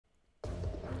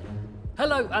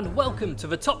Hello and welcome to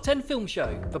the Top 10 Film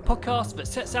Show, the podcast that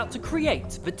sets out to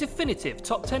create the definitive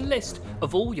top 10 list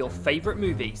of all your favourite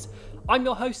movies. I'm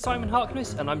your host Simon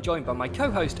Harkness and I'm joined by my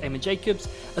co-host Eamon Jacobs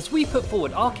as we put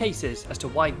forward our cases as to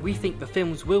why we think the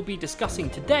films we'll be discussing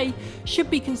today should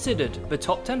be considered the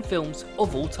top 10 films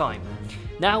of all time.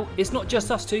 Now, it's not just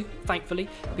us two, thankfully,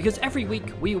 because every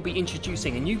week we will be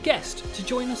introducing a new guest to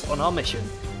join us on our mission,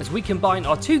 as we combine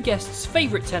our two guests'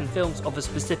 favourite 10 films of a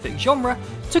specific genre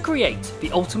to create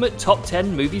the ultimate top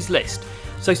 10 movies list.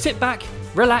 So sit back,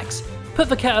 relax, put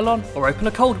the kettle on or open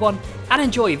a cold one, and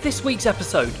enjoy this week's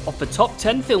episode of the Top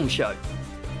 10 Film Show.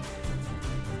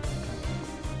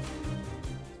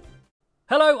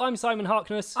 Hello, I'm Simon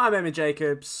Harkness. I'm Eamon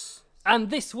Jacobs. And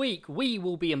this week we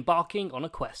will be embarking on a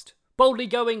quest. Boldly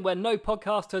going where no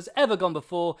podcast has ever gone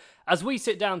before, as we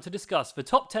sit down to discuss the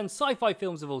top 10 sci-fi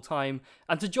films of all time,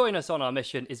 and to join us on our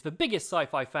mission is the biggest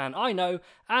sci-fi fan I know,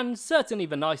 and certainly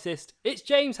the nicest. It's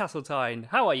James Hasseltine.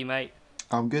 How are you, mate?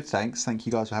 I'm good, thanks. Thank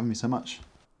you guys for having me so much.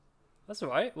 That's all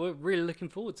right. We're really looking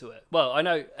forward to it. Well, I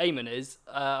know Eamon is.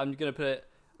 I'm going to put it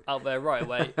out there right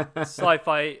away.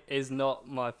 Sci-fi is not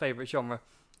my favourite genre.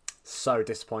 So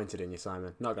disappointed in you,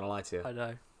 Simon. Not going to lie to you. I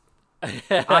know.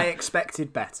 I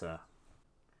expected better.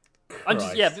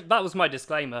 That was my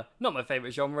disclaimer. Not my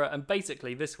favourite genre, and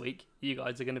basically this week you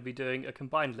guys are going to be doing a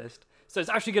combined list. So it's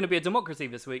actually going to be a democracy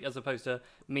this week, as opposed to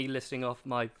me listing off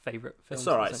my favourite films. It's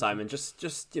all right, Simon.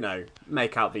 Just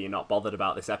make out that you're not bothered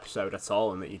about this episode at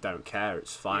all, and that you don't care.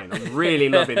 It's fine. I'm really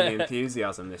loving the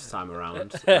enthusiasm this time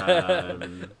around.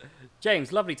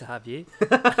 James, lovely to have you.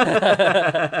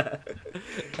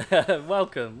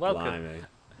 Welcome. Blimey.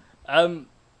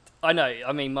 I know,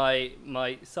 I mean,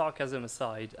 my sarcasm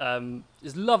aside,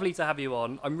 it's lovely to have you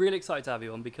on. I'm really excited to have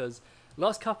you on because the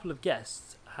last couple of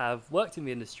guests have worked in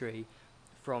the industry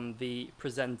from the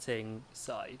presenting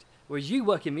side, whereas you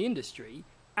work in the industry,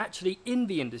 actually in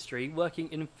the industry, working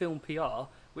in film PR,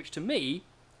 which to me,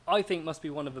 I think must be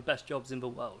one of the best jobs in the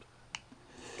world.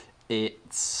 It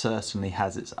certainly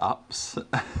has its ups.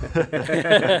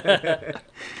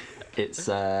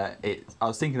 I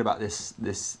was thinking about this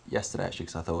yesterday actually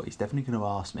because I thought he's definitely going to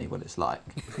ask me what it's like.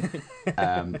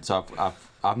 So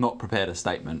I've not prepared a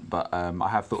statement, but I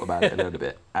have thought about it a little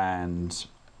bit, and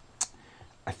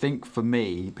I think for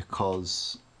me,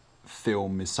 because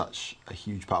film is such a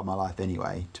huge part of my life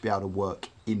anyway, to be able to work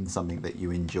in something that you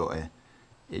enjoy,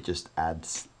 it just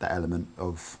adds that element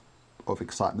of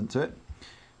excitement to it.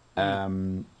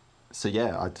 So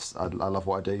yeah, I love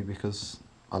what I do because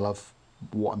I love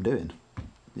what I'm doing.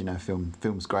 You know,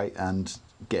 film's great, and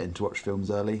getting to watch films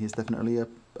early is definitely a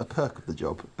perk of the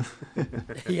job.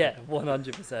 Yeah,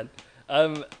 100%.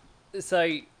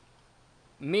 So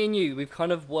me and you, we've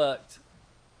kind of worked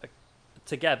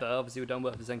together. Obviously we don't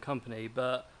work for the same company,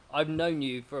 but I've known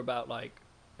you for about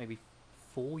maybe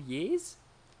 4 years,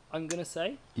 I'm gonna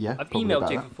say. Yeah, I've emailed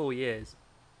you that. for 4 years.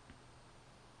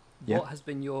 Yeah. What has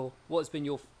been your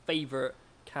favourite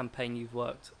campaign you've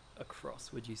worked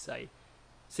across, would you say,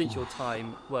 since your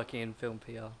time working in film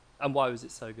PR, and why was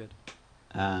it so good?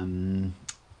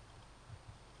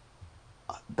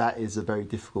 That is a very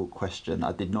difficult question.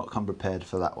 I did not come prepared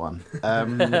for that one.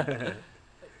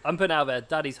 I'm putting out there,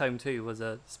 Daddy's Home 2 was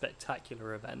a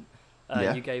spectacular event.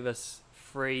 Yeah. You gave us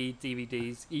free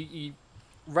DVDs. You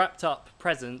wrapped up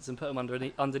presents and put them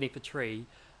underneath a tree,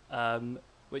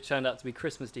 which turned out to be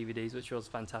Christmas DVDs, which was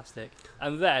fantastic.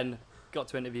 And then got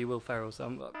to interview Will Ferrell,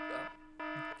 so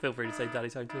feel free to say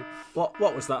Daddy's Home 2.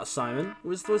 What was that, Simon?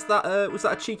 Was that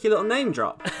a cheeky little name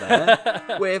drop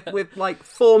there? We're like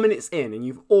 4 minutes in and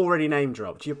you've already name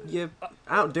dropped. You're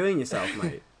outdoing yourself,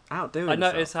 mate. I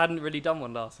noticed I hadn't really done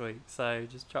one last week, so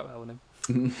just chuck that one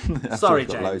in. Sorry,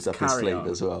 got James. loads up his sleeve on.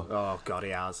 as well. Oh God,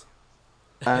 he has.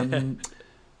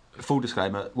 Full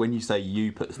disclaimer: when you say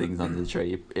you put things under the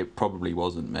tree, it probably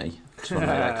wasn't me. Just want to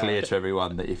make that clear to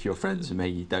everyone that if you're friends with me,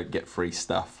 you don't get free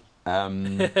stuff.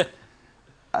 I'd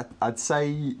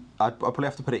say I'd probably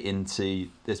have to put it into.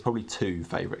 There's probably two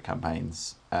favourite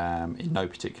campaigns, in no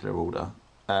particular order.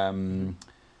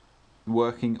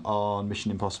 Working on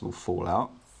Mission Impossible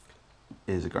Fallout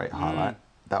is a great highlight.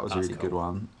 That was a really good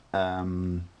one,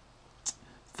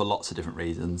 for lots of different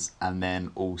reasons. And then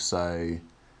also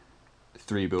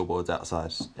 3 Billboards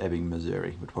Outside Ebbing,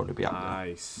 Missouri would probably be up there.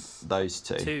 Nice. Those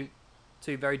two.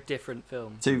 Two very different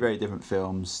films. Two very different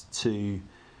films. Two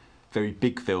very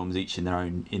big films, each in their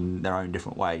own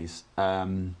different ways.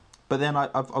 But then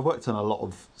I've worked on a lot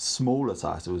of smaller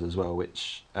titles as well,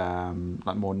 which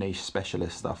like more niche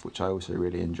specialist stuff, which I also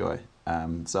really enjoy.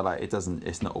 So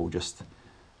it's not all just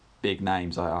big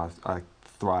names. I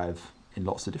thrive in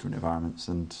lots of different environments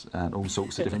and all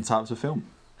sorts of different types of film.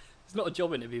 It's not a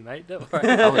job interview, mate. Don't worry.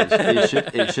 Oh, it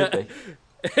should be.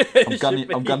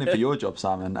 It I'm gunning for your job,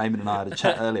 Simon. Eamon and I had a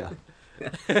chat earlier.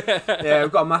 Yeah,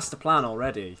 we've got a master plan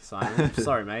already, Simon.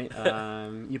 Sorry, mate.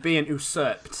 You're being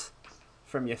usurped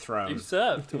from your throne.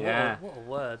 Usurped. Yeah. What a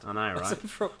word. I know, right?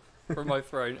 From my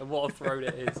throne, and what a throne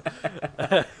it is.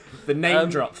 The name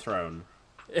drop throne.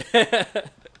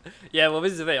 Yeah, well,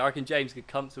 this is the thing. I reckon James could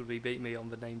comfortably beat me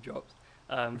on the name drops,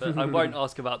 but I won't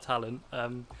ask about talent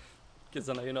because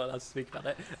I know you're not allowed to speak about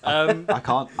it. I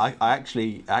can't. I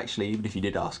actually, even if you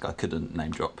did ask, I couldn't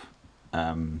name drop.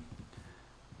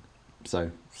 So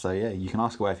yeah, you can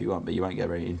ask away if you want, but you won't get a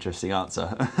very interesting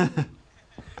answer.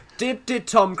 Did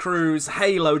Tom Cruise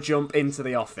Halo jump into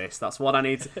the office? That's what I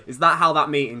need. Is that how that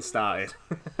meeting started?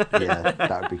 Yeah,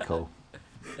 that would be cool.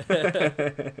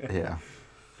 Yeah.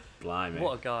 Blimey.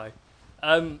 What a guy.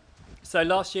 So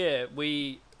last year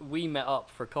we met up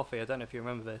for coffee. I don't know if you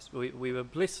remember this. We were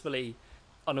blissfully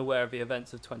unaware of the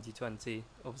events of 2020,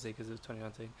 obviously because it was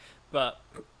 2019. But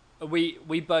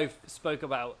we both spoke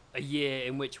about a year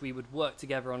in which we would work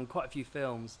together on quite a few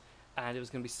films, and it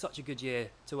was going to be such a good year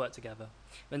to work together.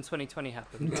 Then 2020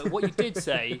 happened. But what you did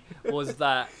say was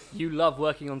that you love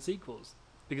working on sequels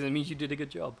because it means you did a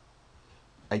good job.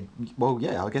 Well,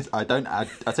 yeah, I guess I don't. I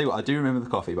tell you what, I do remember the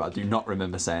coffee, but I do not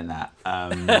remember saying that.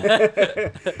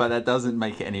 But that doesn't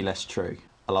make it any less true.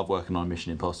 I love working on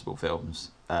Mission Impossible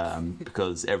films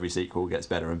because every sequel gets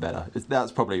better and better.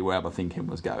 That's probably where my thinking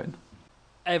was going.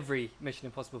 Every Mission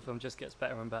Impossible film just gets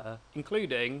better and better,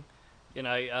 including,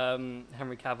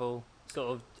 Henry Cavill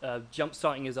sort of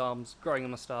jump-starting his arms, growing a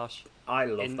moustache. I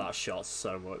love that shot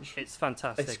so much. It's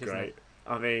fantastic. It's isn't great. It?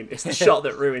 I mean, it's the shot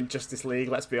that ruined Justice League,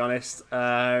 let's be honest.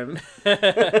 Which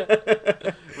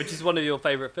is one of your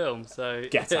favourite films, so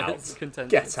Get out. it's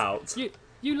contentious. Get out.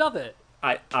 You love it.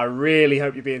 I really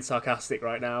hope you're being sarcastic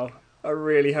right now. I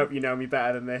really hope you know me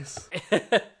better than this.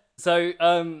 So,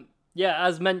 yeah,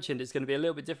 as mentioned, it's going to be a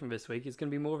little bit different this week. It's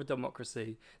going to be more of a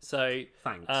democracy. So,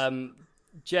 Thanks.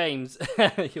 James,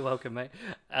 you're welcome, mate.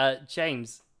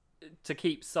 James, to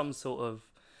keep some sort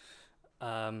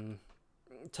of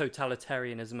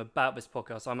totalitarianism about this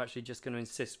podcast, I'm actually just going to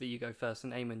insist that you go first,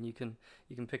 and Eamon, you can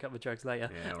pick up the jokes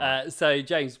later. Yeah, right. So,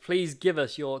 James, please give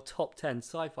us your top 10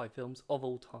 sci-fi films of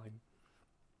all time.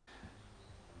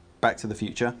 Back to the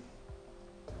Future,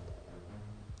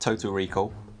 Total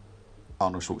Recall,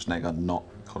 Arnold Schwarzenegger, not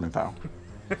Colin Farrell.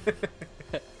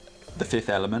 The Fifth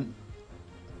Element,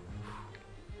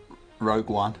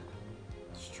 Rogue One,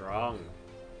 Strong.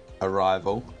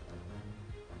 Arrival,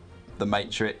 The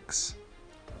Matrix,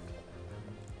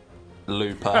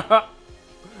 Looper,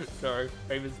 Sorry,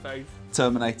 Eamon's face.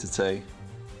 Terminator 2,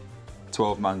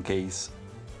 12 Monkeys,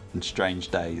 and Strange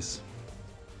Days.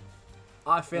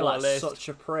 I feel What a like list. such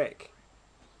a prick.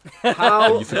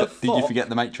 How Did you forget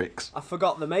The Matrix? I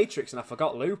forgot The Matrix and I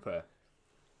forgot Looper.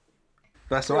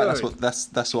 That's all right. Good.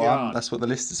 That's what the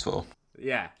list is for.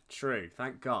 Yeah, true.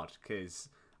 Thank God, because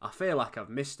I feel like I've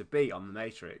missed a beat on The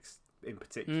Matrix in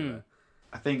particular.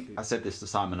 I think I said this to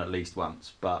Simon at least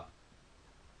once, but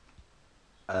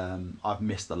I've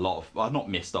missed a lot of. I've not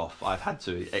missed off. I've had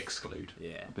to exclude.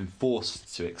 Yeah. I've been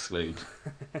forced to exclude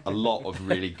a lot of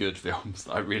really good films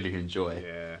that I really enjoy.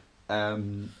 Yeah.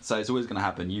 So it's always going to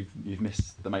happen. You've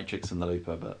missed The Matrix and The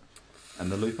Looper, and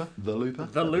The Looper. The Looper.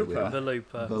 The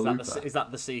Looper. Is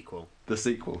that the sequel? The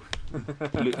sequel.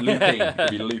 Looping.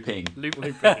 It'd be Looping.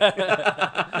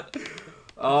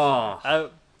 Oh.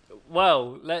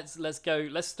 Well, let's go.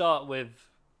 Let's start with.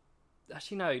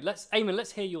 Actually, no. Eamon,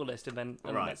 let's hear your list and then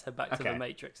Right. let's head back to Okay. The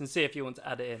Matrix and see if you want to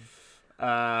add it in.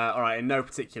 All right, in no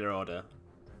particular order.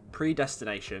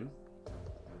 Predestination,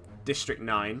 District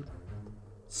 9,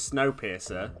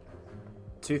 Snowpiercer,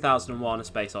 2001: A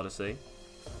Space Odyssey,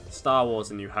 Star Wars: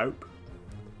 A New Hope,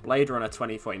 Blade Runner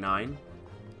 2049,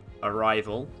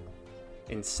 Arrival,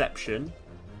 Inception,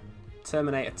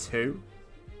 Terminator 2,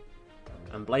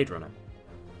 and Blade Runner.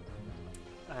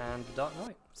 And The Dark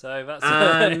Knight. So that's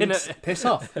And piss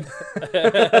off.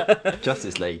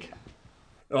 Justice League.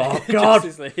 Oh God,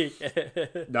 Justice League.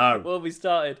 no. Well, we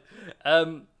started.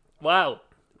 Wow,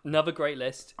 another great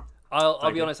list. I'll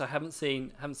Thank be you. honest. I haven't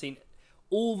seen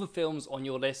all the films on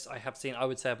your list. I have seen. I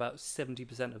would say about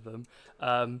 70% of them.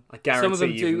 I some of guarantee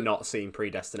them you've do. not seen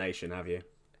Predestination, have you?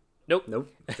 Nope. Nope.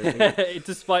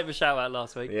 Despite the shout out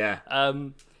last week. Yeah.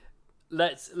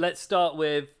 Let's start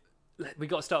with. We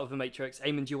got to start with The Matrix.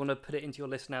 Eamon, do you want to put it into your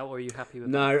list now, or are you happy with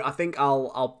it? No, I think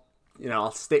I'll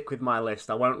stick with my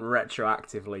list. I won't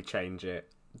retroactively change it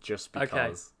just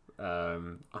because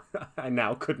I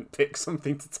now couldn't pick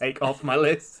something to take off my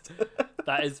list.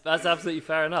 That's absolutely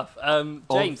fair enough.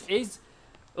 James,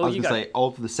 Oh, I was you going go. to say,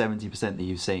 of the 70% that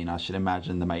you've seen, I should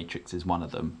imagine The Matrix is one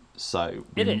of them. So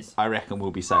It is. I reckon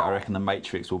we'll be safe. I reckon The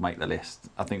Matrix will make the list.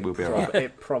 I think we'll be all right.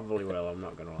 It probably will. I'm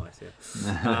not going to lie to you.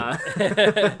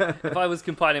 If I was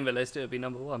compiling the list, it would be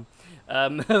number one.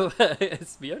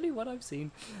 It's the only one I've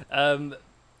seen.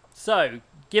 So,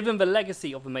 given the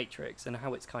legacy of The Matrix and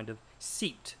how it's kind of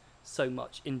seeped so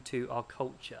much into our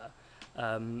culture,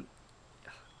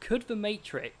 could The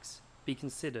Matrix be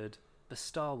considered the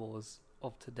Star Wars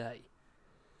of today?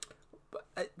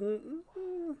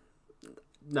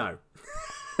 No.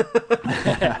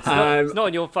 It's not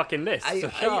on your fucking list. So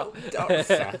shut up.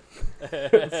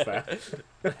 Fair.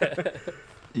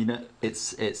 You know,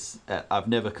 it's. I've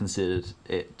never considered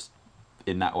it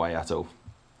in that way at all.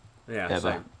 Yeah,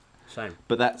 Ever. same.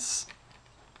 But that's.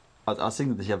 I was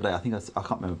thinking this the other day. I think I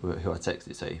can't remember who I texted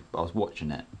it to, but I was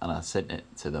watching it and I sent it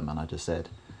to them and I just said,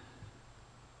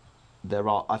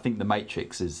 I think The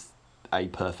Matrix is a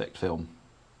perfect film,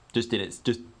 just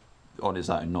on its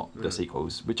own, not the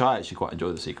sequels. Which I actually quite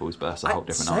enjoy the sequels, but that's a whole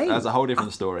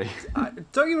different story. Don't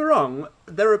get me wrong,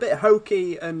 they're a bit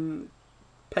hokey and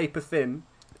paper thin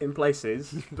in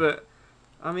places, but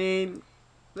I mean,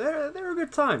 they're a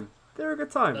good time. They're a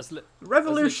good time.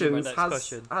 Revolutions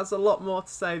has a lot more to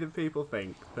say than people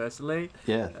think, personally.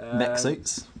 Yeah, mech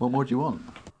suits. What more do you want?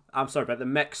 I'm sorry, but the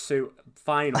mech suit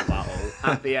final battle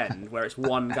at the end, where it's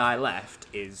one guy left,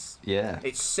 it's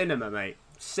cinema, mate.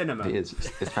 Cinema. It is.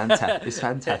 It's fantastic. It's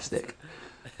fantastic.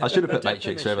 I should have put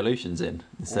Matrix Revolutions in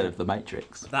instead of The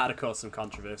Matrix. That'd have caused some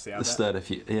controversy. Would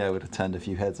have turned a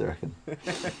few heads, I reckon.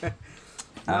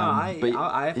 No,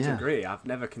 I have to agree. I've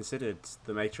never considered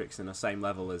The Matrix in the same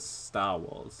level as Star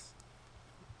Wars.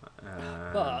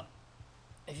 But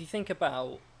if you think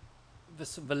about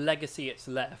the legacy it's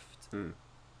left,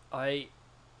 I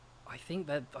think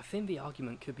the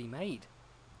argument could be made.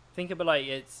 Think about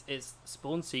it's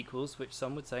Spawn sequels, which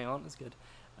some would say aren't as good.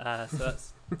 So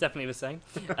that's definitely the same.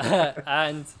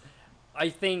 And I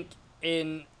think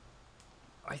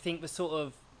the sort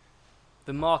of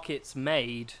the markets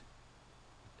made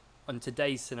on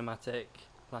today's cinematic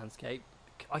landscape,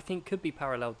 I think could be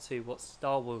parallel to what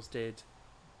Star Wars did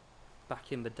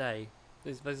back in the day.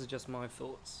 Those are just my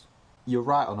thoughts. You're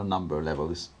right on a number of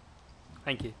levels.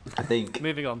 Thank you. I think.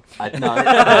 Moving on.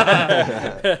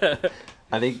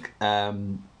 I think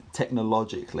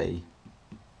technologically,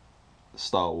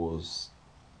 Star Wars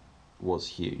was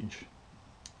huge,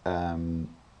 and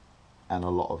a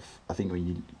lot of. I think when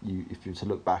you if you were to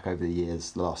look back over the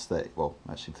years, the last 30,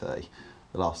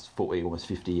 the last 40, almost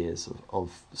 50 years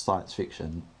of science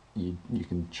fiction, you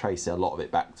can trace a lot of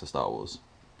it back to Star Wars.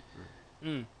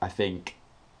 I think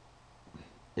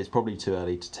it's probably too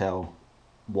early to tell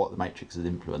what The Matrix has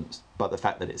influenced, but the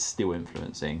fact that it's still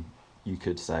influencing, you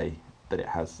could say that it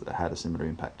has had a similar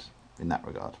impact in that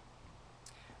regard.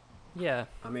 Yeah.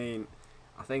 I mean,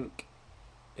 I think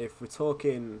if we're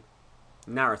talking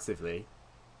narratively,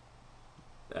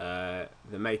 The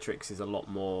Matrix is a lot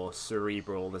more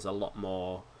cerebral. There's a lot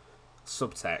more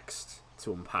subtext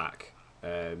to unpack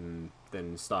than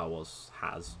Star Wars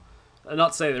has.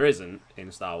 Not to say there isn't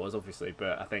in Star Wars, obviously,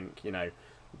 but I think,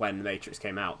 when The Matrix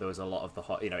came out, there was a lot of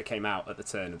it came out at the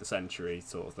turn of the century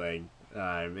sort of thing,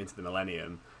 into the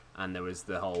millennium, and there was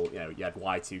the whole, you had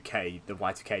Y2K, the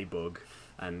Y2K bug,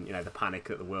 and, the panic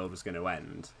that the world was going to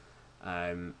end.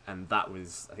 And that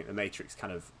was, I think The Matrix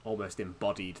kind of almost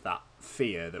embodied that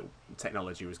fear that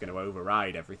technology was going to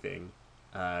override everything.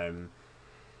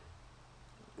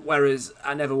 Whereas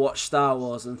I never watched Star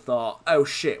Wars and thought, oh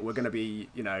shit, we're going to be,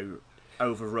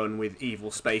 overrun with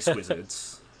evil space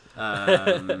wizards. Do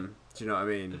you know what I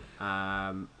mean?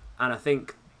 And I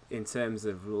think in terms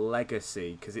of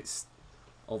legacy, because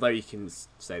although you can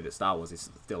say that Star Wars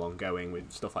is still ongoing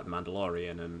with stuff like The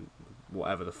Mandalorian and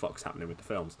whatever the fuck's happening with the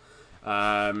films,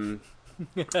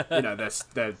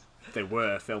 they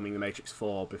were filming The Matrix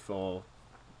 4 before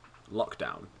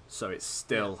lockdown, so it's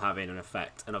still having an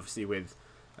effect. And obviously with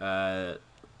I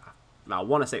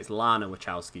want to say it's Lana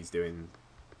Wachowski's doing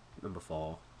number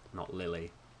 4, not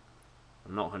Lily.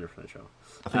 I'm not 100% sure.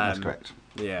 I think that's correct.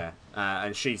 Yeah,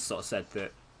 and she sort of said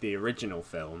that the original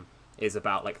film is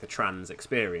about the trans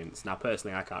experience. Now,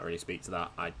 personally, I can't really speak to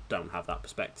that. I don't have that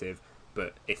perspective.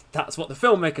 But if that's what the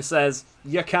filmmaker says,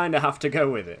 you kind of have to go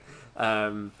with it.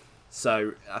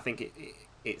 So I think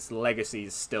its legacy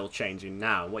is still changing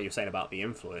now. And what you're saying about the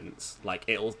influence,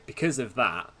 because of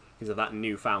that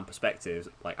newfound perspective,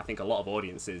 I think a lot of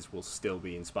audiences will still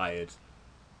be inspired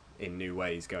in new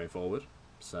ways going forward.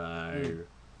 So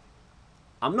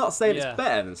I'm not saying Yeah. it's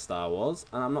better than Star Wars,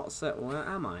 and I'm not saying. Well,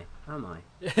 am I?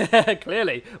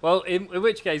 Clearly. Well, in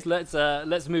which case, let's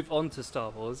move on to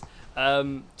Star Wars.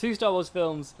 2 Star Wars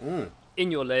films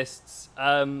in your lists.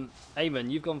 Eamon,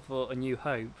 you've gone for A New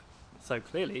Hope, so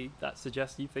clearly that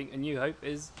suggests you think A New Hope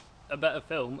is a better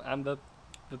film and the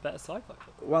better sci-fi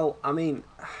film. Well, I mean,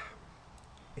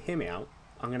 hear me out.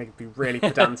 I'm going to be really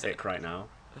pedantic right now.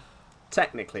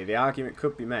 Technically, the argument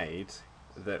could be made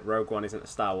that Rogue One isn't a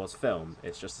Star Wars film,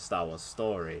 it's just a Star Wars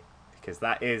story, because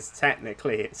that is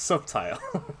technically its subtitle.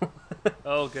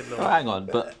 Oh, good lord! Oh, hang on,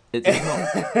 but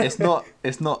it's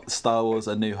not Star Wars: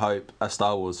 A New Hope, a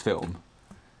Star Wars film.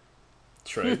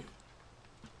 True.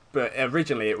 But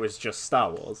originally it was just Star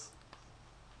Wars.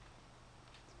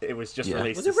 It was just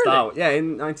released Was it as Star really? Wars. Yeah,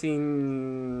 in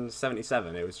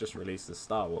 1977 it was just released as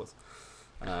Star Wars.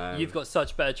 You've got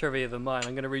such better trivia than mine.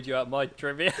 I'm going to read you out my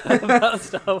trivia about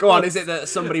Star Wars. Go on, is it that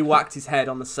somebody whacked his head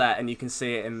on the set and you can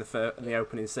see it in the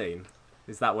opening scene?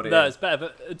 Is that what it No, is? it's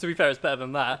better. But, to be fair, it's better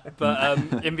than that.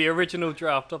 But in the original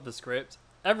draft of the script,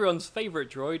 everyone's favourite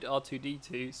droid,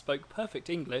 R2-D2, spoke perfect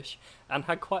English and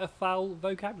had quite a foul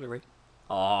vocabulary.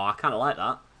 Oh, I kind of like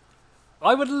that.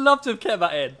 I would love to have kept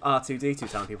that in. R2-D2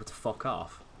 telling people to fuck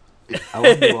off.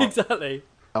 Exactly.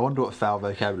 I wonder what foul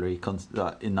vocabulary in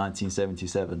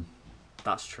 1977.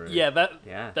 That's true. Yeah,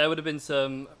 Yeah. there would have been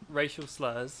some racial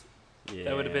slurs. Yeah.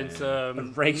 There would have been some A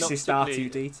racist not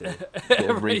particularly- R2-D2. Bit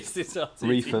of racist R2-D2.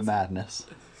 Reefer madness.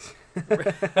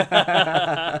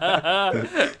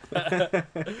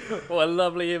 What a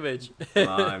lovely image.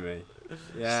 Blimey.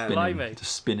 Yeah. Blimey.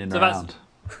 Just spinning So that's-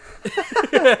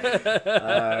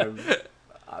 around.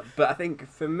 But I think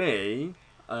for me,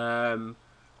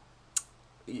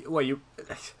 you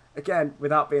again,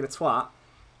 without being a twat,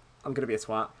 I'm going to be a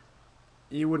twat.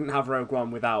 You wouldn't have Rogue One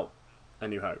without A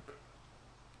New Hope.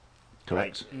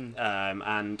 Correct.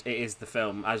 And it is the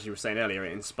film, as you were saying earlier,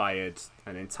 it inspired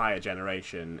an entire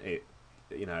generation. It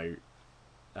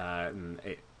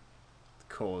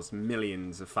caused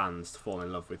millions of fans to fall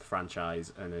in love with the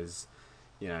franchise and has,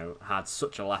 had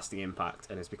such a lasting impact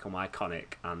and has become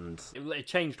iconic. And It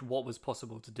changed what was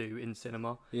possible to do in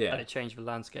cinema, Yeah. and it changed the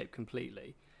landscape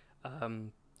completely.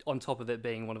 On top of it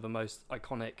being one of the most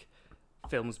iconic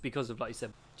films because of, like you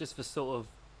said, just the sort of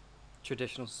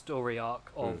traditional story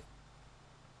arc of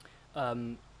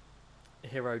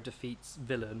hero defeats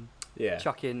villain. yeah,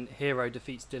 Chuck in hero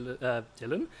defeats Dylan.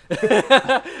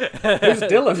 who's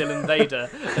Dylan? Dylan Vader.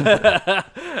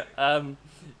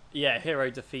 Hero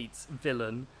defeats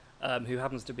villain, who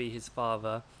happens to be his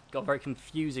father. Got a very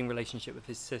confusing relationship with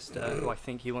his sister, who I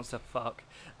think he wants to fuck.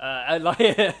 And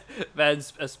then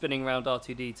spinning around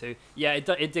R2-D2. Yeah,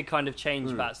 it did kind of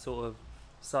change that sort of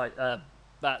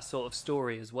that sort of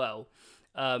story as well.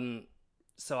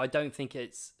 So I don't think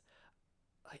it's.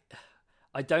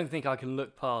 I don't think I can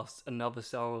look past another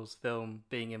Star Wars film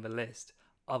being in the list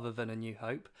other than A New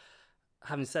Hope.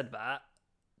 Having said that,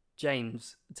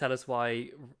 James, tell us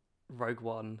why Rogue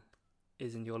One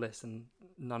is in your list and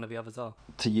none of the others are.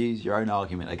 To use your own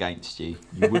argument against you,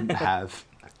 you wouldn't have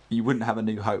A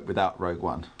New Hope without Rogue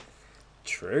One.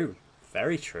 True,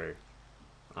 very true.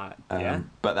 Yeah,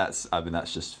 But that's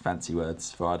just fancy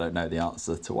words for I don't know the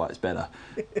answer to why it's better.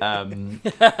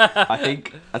 I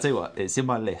think I tell you what, it's in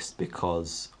my list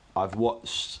because I've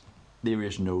watched the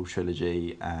original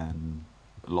trilogy and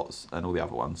all the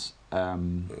other ones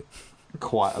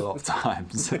quite a lot of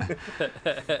times.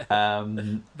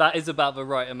 That is about the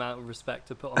right amount of respect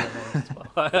to put on the name as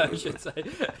well, I should say.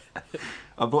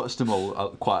 I've watched them all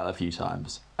quite a few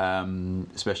times,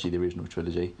 especially the original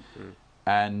trilogy,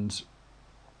 and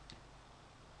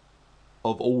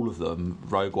of all of them,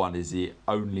 Rogue One is the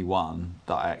only one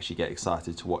that I actually get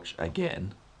excited to watch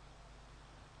again.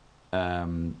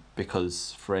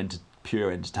 Because for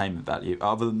pure entertainment value,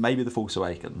 other than maybe The Force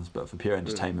Awakens, but for pure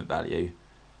entertainment value,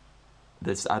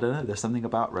 there's something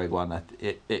about Rogue One.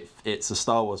 It's a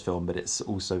Star Wars film, but it's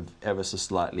also ever so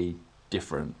slightly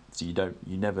different. So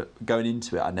you never going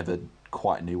into it, I never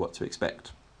quite knew what to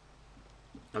expect.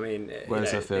 I mean,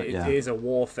 Whereas it is a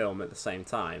war film at the same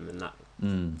time, and that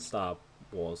Star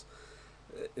Wars,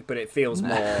 but it feels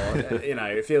more,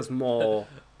 it feels more,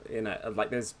 like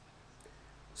there's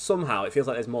somehow it feels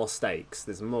like there's more stakes,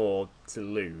 there's more to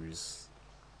lose.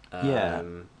 Yeah.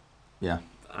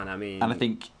 And I mean, and I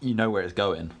think you know where it's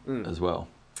going as well.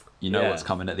 You know Yeah. what's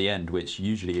coming at the end, which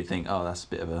usually you think, oh, that's a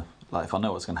bit of a like. If I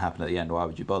know what's going to happen at the end, why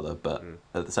would you bother? But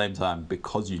at the same time,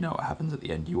 because you know what happens at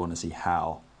the end, you want to see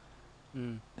how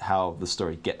the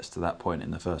story gets to that point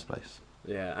in the first place.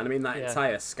 yeah, and I mean that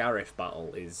entire Scarif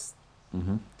battle is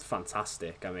Mm-hmm.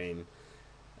 fantastic. I mean,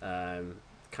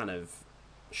 kind of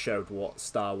showed what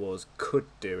Star Wars could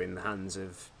do in the hands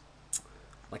of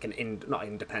like not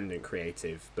independent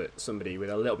creative, but somebody with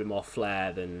a little bit more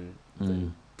flair than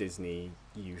Disney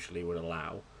usually would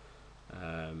allow.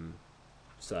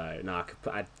 So no,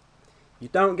 you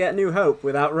don't get New Hope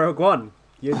without Rogue One.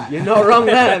 You're not wrong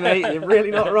there, mate. You're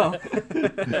really not wrong.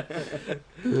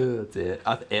 Oh dear.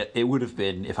 It would have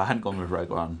been, if I hadn't gone with Rogue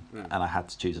One and I had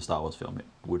to choose a Star Wars film, it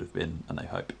would have been A New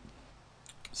Hope.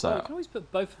 So you can always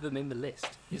put both of them in the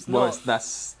list.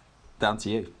 That's down to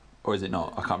you, or is it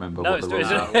not? I can't remember No, what the rules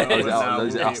are.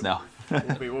 Is it us now?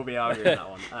 We'll be arguing that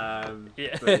one.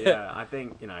 But yeah, I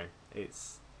think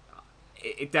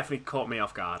it definitely caught me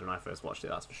off guard when I first watched it.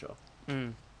 That's for sure.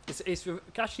 It's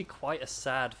actually quite a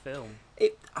sad film.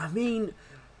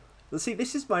 See,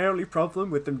 this is my only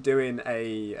problem with them doing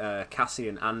a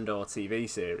Cassian Andor TV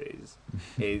series.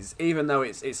 Is even though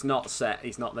it's not set,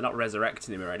 they're not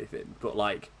resurrecting him or anything, but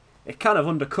like it kind of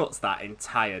undercuts that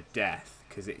entire death,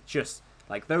 because it just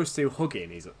like those two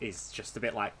hugging is just a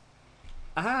bit like,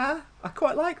 I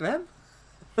quite like them.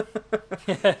 You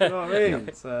know what I mean?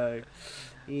 Yeah. So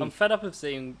I'm fed up of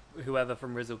seeing whoever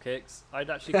from Rizzle Kicks. I'd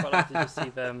actually quite like to just see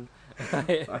them.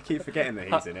 I keep forgetting that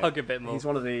he's in it. Hug a bit more. He's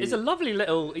one of the. It's a lovely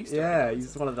little Easter egg.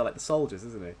 He's one of the soldiers,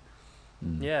 isn't he?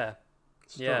 Yeah.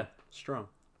 Strong.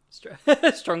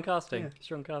 Strong casting. Yeah.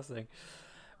 Strong casting.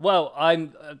 Well,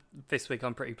 this week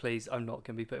I'm pretty pleased I'm not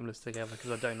going to be putting lists together,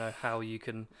 because I don't know how you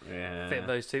can fit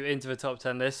those two into the top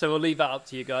 10 list. So we'll leave that up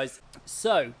to you guys.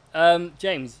 So,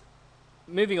 James,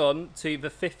 moving on to The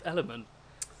Fifth Element.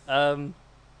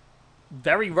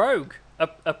 Very rogue.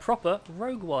 A proper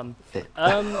rogue one. Thank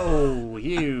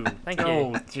you.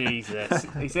 Oh, Jesus.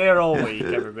 He's here all week,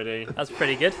 everybody. That's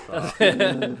pretty good.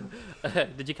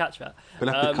 Did you catch that?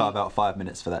 We'll have to carve out 5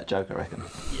 minutes for that joke, I reckon.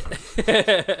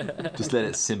 Yeah. Just let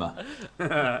it simmer.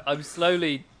 I'm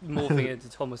slowly morphing into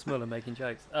Thomas Muller making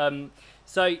jokes. Why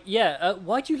do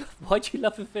you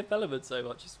love The Fifth Element so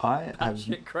much? It's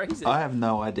crazy. I have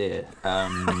no idea. I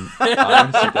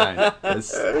honestly don't.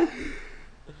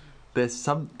 There's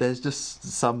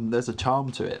a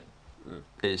charm to it.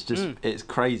 It's just it's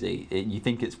crazy. You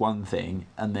think it's one thing,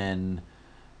 and then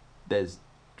I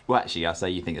say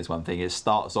you think it's one thing. It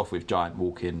starts off with giant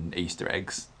walking Easter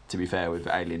eggs. To be fair, with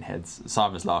alien heads.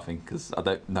 Simon's laughing because I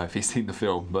don't know if he's seen the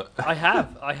film, but I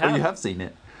have. Oh, you have seen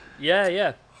it.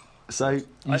 Yeah. So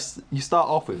you start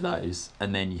off with those,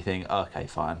 and then you think, okay,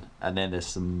 fine, and then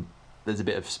there's a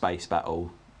bit of space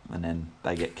battle. And then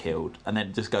they get killed, and then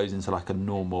it just goes into like a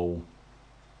normal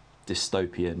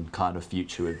dystopian kind of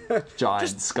future with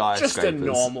giant skyscrapers. Just a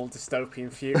normal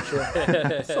dystopian future.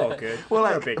 It's all good.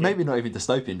 Well, maybe not even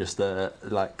dystopian, just I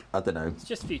don't know. It's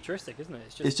just futuristic, isn't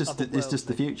it? It's just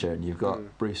the future, and you've got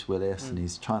Bruce Willis, and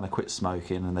he's trying to quit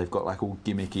smoking, and they've got like all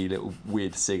gimmicky little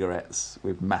weird cigarettes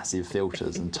with massive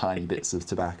filters and tiny bits of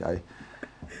tobacco.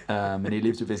 And he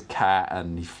lives with his cat,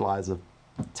 and he flies a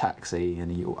taxi, and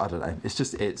I don't know.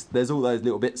 There's all those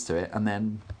little bits to it, and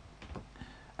then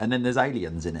there's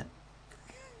aliens in it,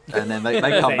 and then they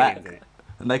come back,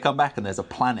 and they come back, and there's a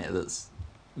planet that's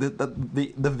the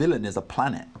villain is a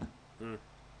planet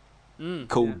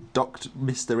called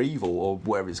Mr. Evil or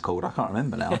whatever it's called. I can't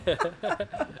remember now.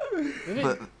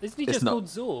 Isn't he just called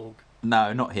Zorg?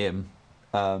 No, not him.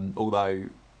 Although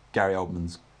Gary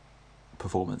Oldman's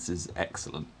performance is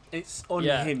excellent. It's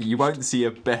unhinged. You won't see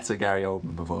a better Gary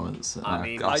Oldman performance.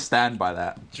 I stand by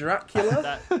that.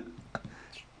 Dracula?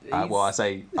 I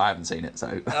say I haven't seen it,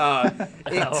 so...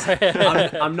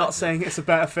 I'm not saying it's a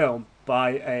better film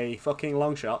by a fucking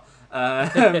long shot,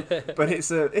 but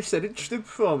it's an interesting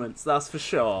performance, that's for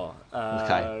sure.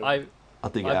 Okay, I'll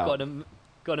dig it out. I've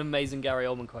got an amazing Gary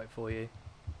Oldman quote for you.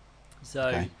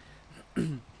 So,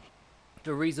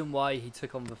 the reason why he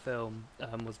took on the film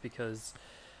was because...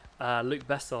 Luc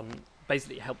Besson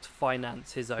basically helped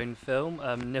finance his own film,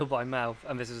 Nil by Mouth,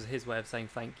 and this was his way of saying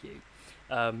thank you.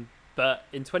 But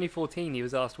in 2014, he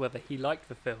was asked whether he liked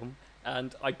the film,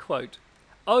 and I quote,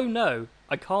 "Oh no,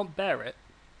 I can't bear it."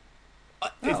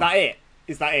 Is that it?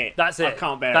 That's it. I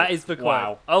can't bear it. That is the quote.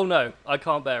 Wow. Oh no, I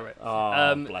can't bear it.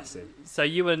 Oh, bless him. So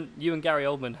you and Gary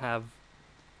Oldman have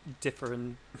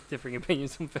differing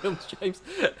opinions on films, James.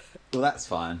 Well, that's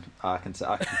fine. I can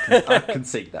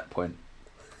concede that point.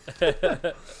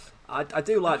 I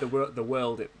do like the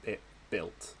world it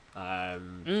built. I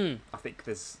think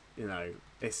there's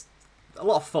it's a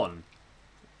lot of fun.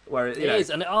 Where it is,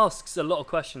 and it asks a lot of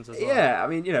questions as well. Yeah, I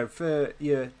mean, for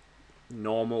your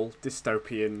normal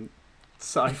dystopian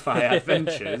sci-fi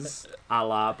adventures, a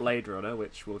la Blade Runner,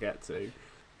 which we'll get to,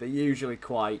 they're usually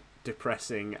quite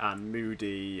depressing and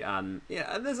moody, and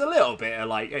and there's a little bit of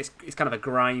like it's kind of a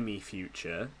grimy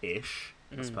future-ish,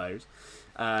 I suppose.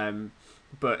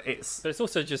 But it's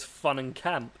also just fun and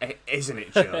camp. isn't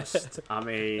it just? I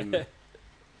mean,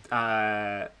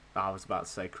 I was about to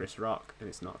say Chris Rock, and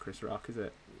it's not Chris Rock, is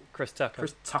it? Chris Tucker.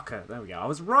 Chris Tucker. There we go. I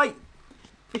was right.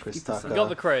 Chris 50%. Tucker. You got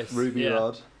the Chris. Ruby yeah.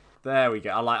 Rod. There we go.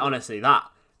 I like, honestly, that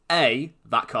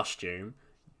costume,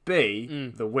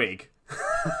 B, the wig,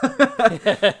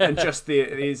 and just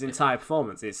his entire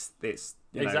performance. It's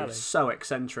you know, Exactly. so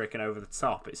eccentric and over the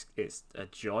top. It's a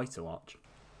joy to watch.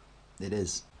 It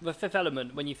is. The Fifth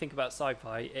Element, when you think about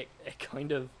sci-fi, it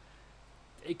kind of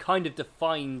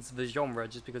defines the genre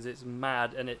just because it's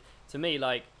mad, and it, to me,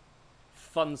 like,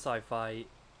 fun sci-fi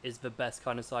is the best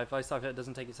kind of sci-fi. Sci-fi that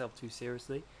doesn't take itself too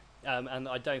seriously, and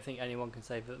I don't think anyone can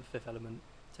say that the Fifth Element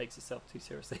takes itself too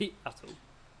seriously at all.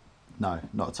 No,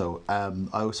 not at all. I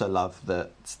also love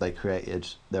that they created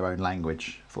their own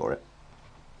language for it,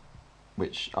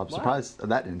 which I'm surprised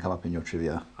that didn't come up in your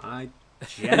trivia. I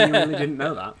genuinely didn't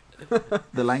know that.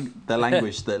 The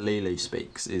language that Lily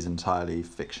speaks is entirely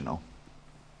fictional.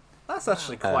 That's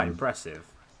actually quite impressive.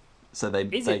 So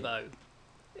Is it though?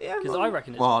 Yeah, Because I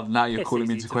reckon it's Well, now you're piss calling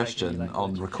me easy into to make a question new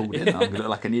on language. recording. I'm going to look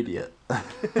like an idiot.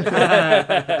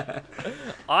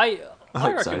 I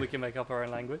hope reckon so. we can make up our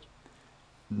own language.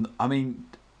 I mean,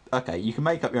 okay, you can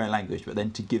make up your own language, but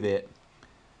then to give it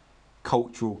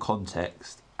cultural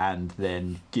context and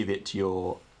then give it to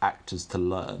your actors to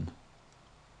learn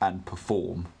and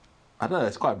perform, I don't know,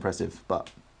 it's quite impressive,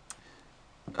 but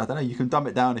I don't know, you can dumb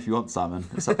it down if you want, Simon.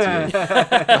 It's up to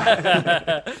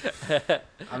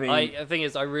you. I mean, The thing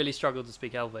is, I really struggle to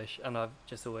speak Elvish, and I've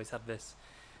just always had this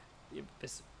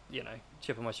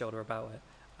chip on my shoulder about it.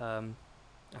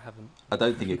 I haven't. I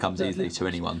don't think it comes easily to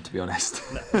anyone, to be honest.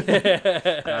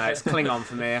 it's Klingon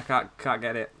for me. I can't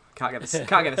get it. Can't get the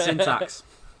syntax.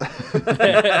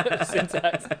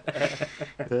 Syntax.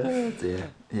 Oh, dear.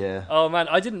 Yeah. Oh man,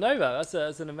 I didn't know that.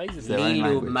 That's an amazing Their own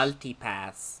Lilu language.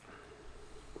 multipass.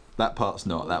 That part's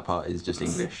not. That part is just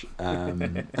English.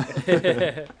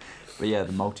 But yeah,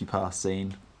 the multi-pass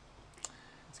scene.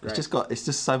 It's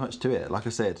just so much to it. Like I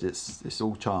said, it's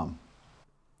all charm.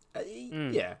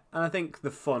 Yeah, and I think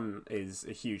the fun is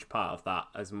a huge part of that,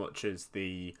 as much as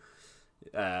the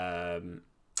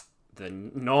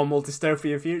normal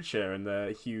dystopian future and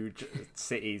the huge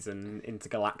cities and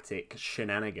intergalactic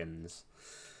shenanigans.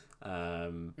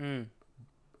 But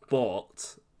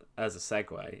as a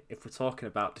segue, if we're talking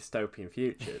about dystopian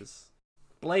futures,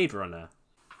 Blade Runner.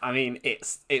 I mean,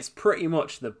 it's pretty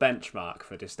much the benchmark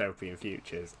for dystopian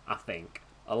futures, I think,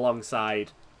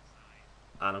 alongside,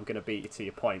 and I'm going to beat you to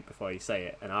your point before you say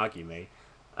it and argue me,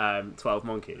 12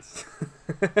 Monkeys.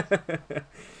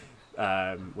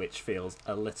 Which feels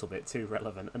a little bit too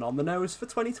relevant and on the nose for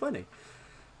 2020.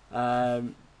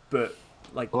 But,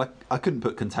 like... Well, I couldn't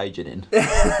put Contagion in.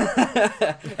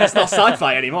 That's not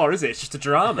sci-fi anymore, is it? It's just a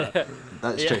drama.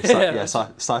 That's true.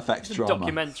 Sci-fax drama.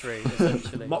 Documentary,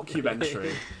 essentially.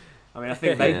 Mockumentary. I mean, I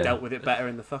think they dealt with it better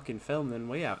in the fucking film than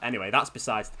we have. Anyway, that's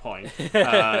besides the point.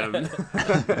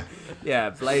 Yeah,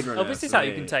 Blade Runner. Oh, this is how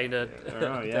you contain a...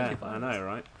 Oh, yeah, I know,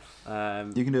 right?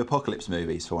 You can do apocalypse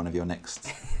movies for one of your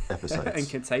next episodes. And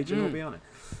Contagion will be on it.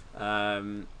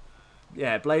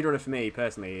 Yeah, Blade Runner for me,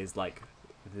 personally, is like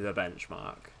the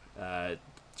benchmark.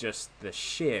 Just the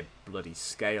sheer bloody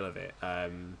scale of it.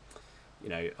 You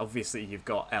know, obviously you've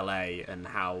got LA and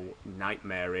how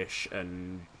nightmarish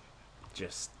and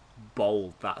just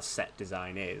bold that set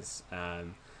design is,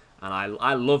 and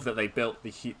I love that they built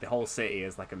the whole city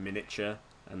as like a miniature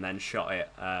and then shot it,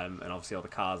 and obviously all the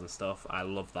cars and stuff. I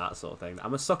love that sort of thing.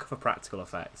 I'm a sucker for practical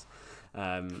effects,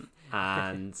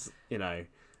 and you know,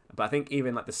 but I think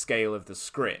even like the scale of the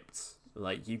script,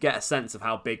 like you get a sense of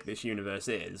how big this universe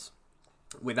is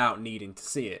without needing to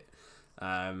see it.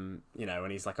 You know,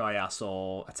 and he's like, oh yeah, I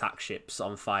saw attack ships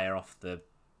on fire off the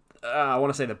I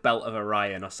want to say the Belt of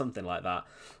Orion or something like that.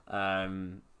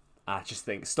 I just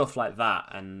think stuff like that,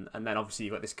 and then obviously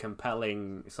you've got this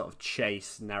compelling sort of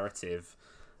chase narrative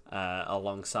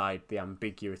alongside the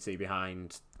ambiguity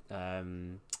behind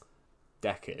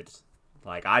Deckard.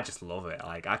 Like, I just love it.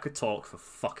 Like, I could talk for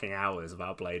fucking hours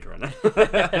about Blade Runner.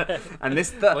 And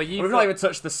we've not even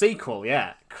touched the sequel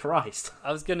yet. Christ.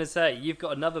 I was going to say, you've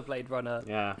got another Blade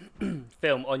Runner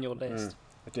film on your list.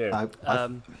 I do.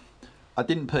 I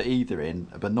didn't put either in,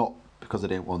 but not because I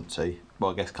didn't want to.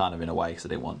 Well, I guess kind of in a way because I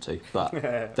didn't want to.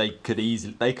 But they could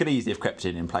easily have crept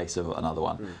in place of another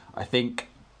one. I think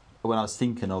when I was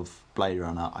thinking of Blade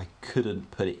Runner, I couldn't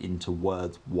put it into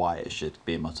words why it should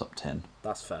be in my top 10.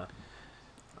 That's fair.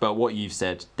 But what you've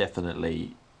said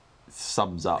definitely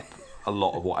sums up a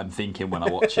lot of what I'm thinking when I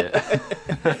watch it.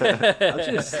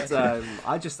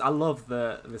 I love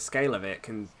the scale of it.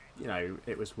 You know,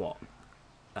 it was what,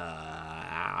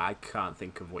 I can't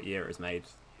think of what year it was made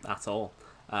at all.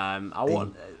 I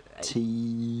want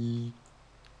 84?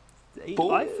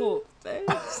 I thought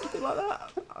something like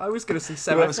that. I was going to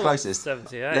say Whoever's 70. closest.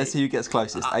 78. Let's see who gets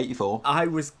closest. 84. I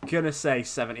was going to say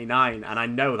 79, and I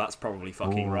know that's probably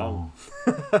fucking wrong.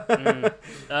 Mm.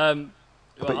 I bet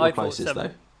Well, you're closest,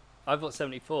 though. I thought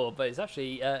 74, but it's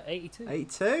actually 82.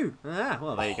 82. Yeah,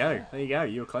 well, there you go. There you go.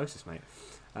 You were closest, mate.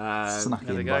 Snuck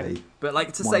there we in, go. buddy. But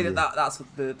like to One say year. that's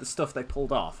the stuff they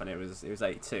pulled off, and it was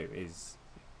 82 is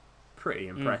pretty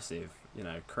impressive. You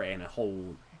know, creating a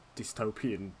whole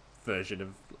dystopian version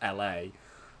of LA,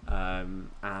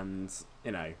 and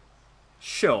you know,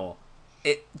 sure,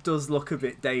 it does look a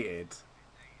bit dated,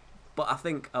 but I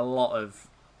think a lot of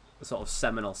sort of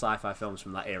seminal sci-fi films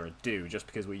from that era do, just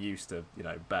because we're used to, you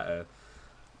know, better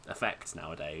effects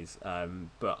nowadays.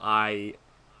 But I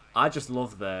just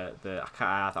love the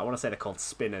I want to say they're called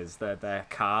spinners. They're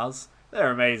cars. They're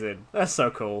amazing. They're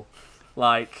so cool.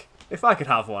 Like, if I could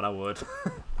have one, I would.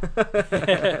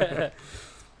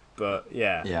 But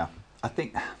yeah. Yeah, I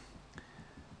think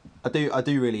I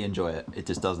do really enjoy it. It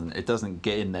just doesn't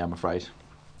get in there, I'm afraid.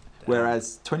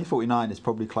 Whereas 2049 is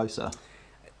probably closer.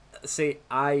 See,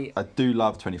 I do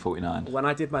love 2049. when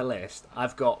I did my list,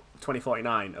 I've got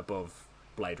 2049 above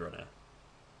Blade Runner,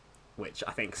 which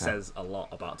I think says a lot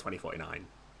about 2049.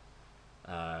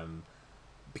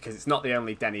 Because it's not the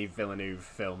only Denis Villeneuve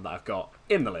film that I've got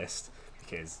in the list,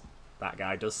 because that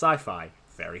guy does sci-fi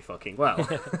very fucking well.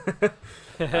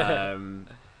 And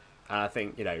I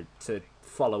think, you know, to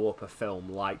follow up a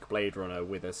film like Blade Runner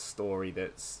with a story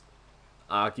that's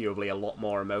arguably a lot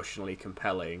more emotionally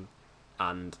compelling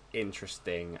and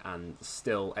interesting and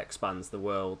still expands the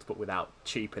world, but without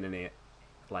cheapening it,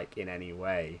 like, in any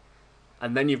way.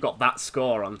 And then you've got that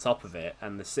score on top of it,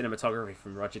 and the cinematography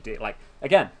from Roger Deakins. Like,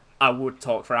 again, I would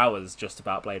talk for hours just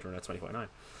about Blade Runner 2049.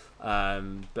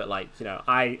 But, like, you know,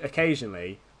 I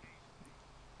occasionally,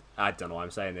 I don't know why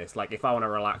I'm saying this, like, if I want to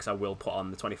relax, I will put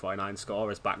on the 2049 score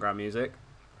as background music.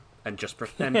 And just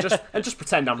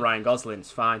pretend I'm Ryan Gosling. It's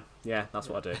fine. Yeah, that's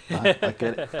what I do. I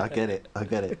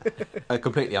get it.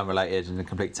 Completely unrelated and a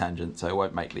complete tangent, so it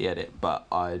won't make the edit. But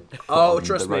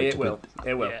Trust me, it will.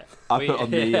 It will. Yeah. I put on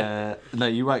the no,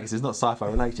 you're right, because it's not sci-fi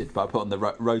related. But I put on the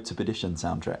Road to Perdition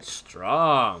soundtrack.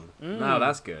 Strong. No,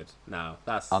 that's good. No,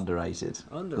 that's Underrated.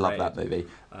 Underrated. Love that movie.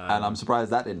 And I'm surprised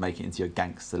that didn't make it into your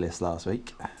gangster list last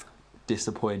week.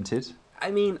 Disappointed. I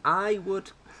mean, I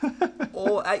would.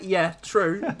 Or yeah,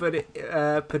 true, but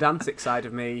pedantic side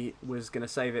of me was gonna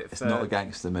save it for. It's not a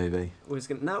gangster movie.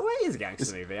 No, it is a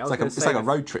gangster movie. It's like a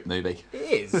road trip movie.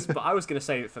 It is, but I was gonna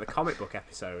save it for the comic book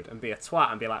episode and be a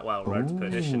twat and be like, well, Road to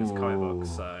Perdition is a comic book,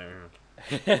 so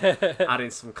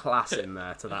adding some class in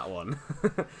there to that one.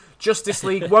 Justice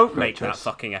League won't make that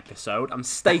fucking episode. I'm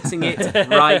stating it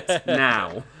right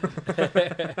now.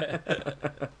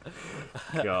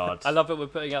 God. I love that we're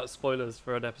putting out spoilers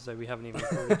for an episode we haven't even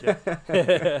recorded yet.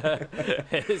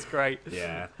 It's great.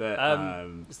 Yeah, but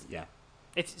yeah.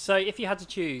 If you had to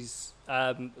choose,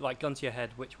 like, gun to your head,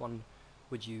 which one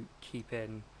would you keep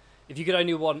in? If you could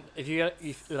only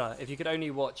could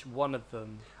only watch one of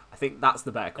them, I think that's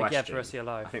the better question. again for the rest of your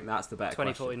life, I think that's the better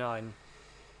question. 2049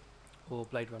 or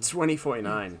Blade Runner.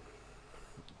 2049.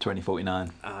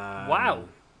 2049. Wow.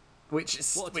 Which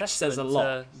What a says a testament lot.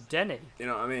 to Denny. You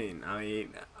know what I mean?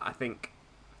 I think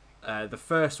the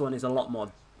first one is a lot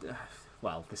more.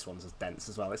 Well, this one's as dense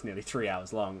as well. It's nearly 3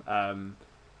 hours long.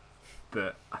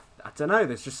 But I don't know.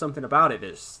 There's just something about it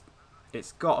it's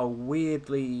got a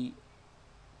weirdly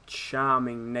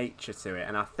charming nature to it,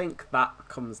 and I think that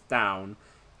comes down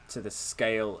to the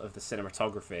scale of the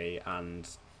cinematography and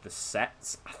the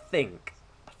sets. I think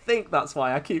that's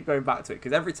why I keep going back to it,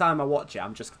 because every time I watch it,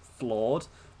 I'm just floored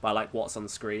by, like, what's on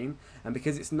screen. And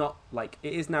because it's not, like,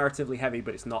 it is narratively heavy,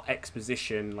 but it's not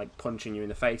exposition, like, punching you in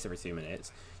the face every 2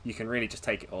 minutes, you can really just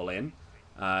take it all in.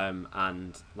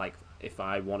 And, like, if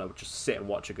I want to just sit and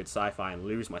watch a good sci-fi and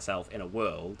lose myself in a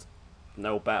world,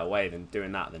 no better way than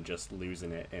doing that than just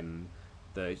losing it in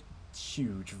the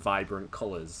huge vibrant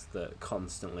colours that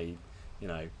constantly, you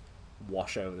know,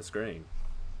 wash over the screen.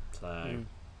 So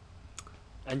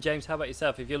And James, how about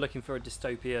yourself? If you're looking for a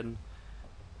dystopian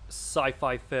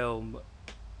sci-fi film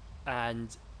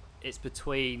and it's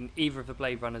between either of the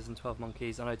Blade Runners and 12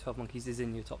 Monkeys, I know 12 Monkeys is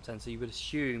in your top 10, so you would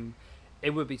assume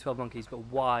it would be 12 Monkeys, but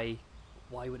why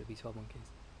would it be 12 Monkeys?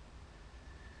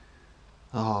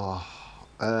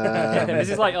 This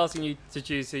is like asking you to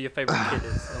choose who your favourite kid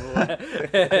is.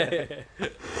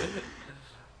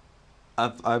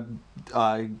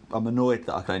 I'm annoyed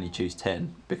that I can only choose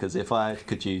 10, because if I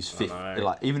could choose 50,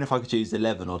 like, even if I could choose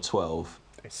 11 or 12,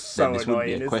 It's so then this wouldn't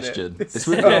be annoying, a question. isn't it? This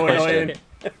wouldn't be a annoying.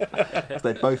 question.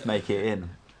 They both make it in.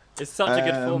 It's such a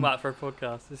good format for a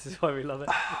podcast. This is why we love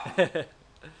it.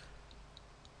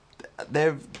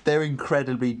 They're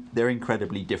incredibly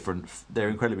different. They're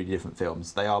incredibly different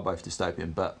films. They are both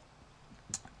dystopian, but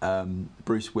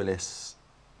Bruce Willis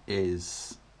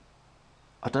is.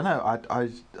 I don't know.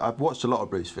 I've watched a lot of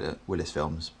Bruce Willis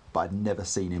films, but I'd never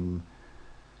seen him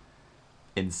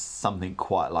in something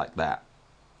quite like that.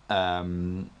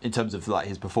 In terms of like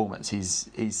his performance, he's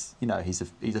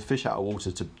a fish out of water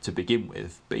to begin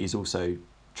with, but he's also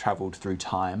travelled through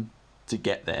time to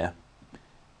get there.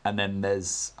 And then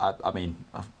there's, I mean,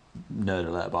 nerd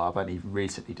alert, but I've only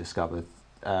recently discovered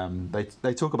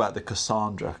they talk about the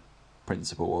Cassandra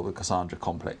principle or the Cassandra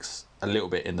complex a little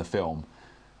bit in the film,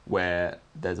 where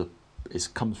it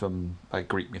comes from like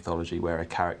Greek mythology, where a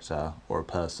character or a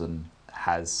person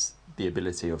has the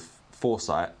ability of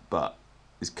foresight, but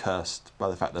is cursed by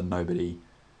the fact that nobody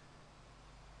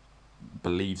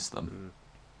believes them.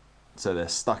 So they're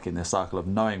stuck in this cycle of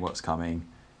knowing what's coming,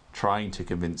 trying to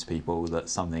convince people that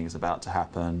something is about to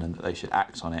happen and that they should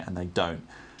act on it, and they don't.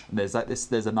 And there's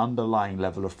an underlying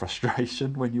level of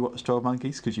frustration when you watch 12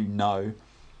 Monkeys, because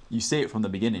you see it from the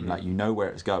beginning, like you know where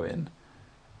it's going,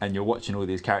 and you're watching all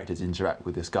these characters interact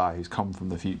with this guy who's come from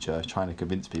the future, trying to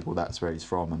convince people that's where he's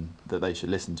from and that they should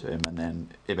listen to him, and then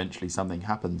eventually something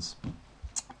happens.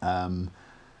 And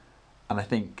I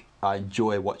think I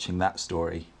enjoy watching that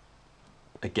story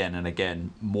again and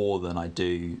again more than I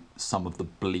do some of the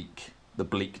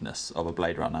bleakness of a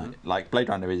Blade Runner. Like Blade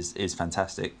Runner is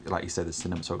fantastic, like you said, the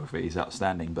cinematography is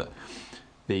outstanding, but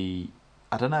I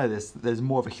don't know, there's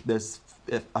more of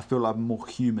I feel like a more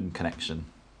human connection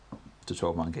to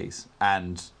 12 Monkeys,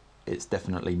 and it's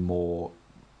definitely more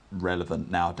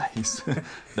relevant nowadays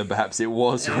than perhaps it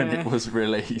was when it was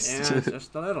released. Yeah,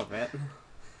 just a little bit.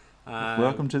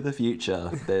 Welcome to the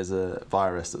future. There's a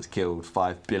virus that's killed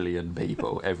 5 billion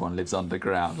people. Everyone lives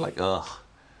underground. Like, ugh.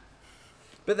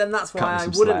 But then that's why I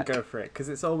wouldn't go for it, because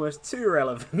it's almost too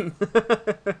relevant.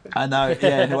 I know,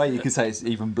 yeah, in a way you could say it's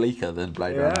even bleaker than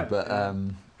Blade Runner, but I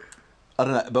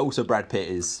don't know. But also Brad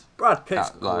Pitt's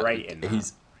great in that.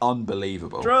 He's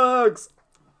unbelievable. Drugs!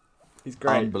 He's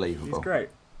great. Unbelievable. He's great.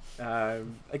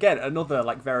 Again, another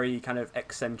like very kind of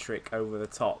eccentric,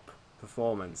 over-the-top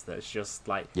performance that's just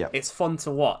like, it's fun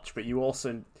to watch, but you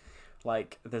also,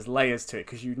 like, there's layers to it,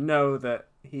 because you know that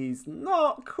he's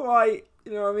not quite,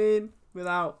 you know what I mean?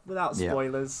 Without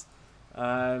spoilers.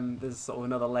 There's sort of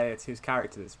another layer to his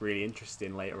character that's really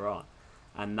interesting later on,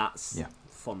 and that's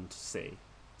fun to see,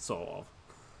 sort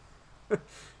of,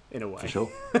 in a way. For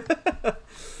sure.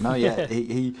 No, yeah,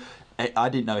 he I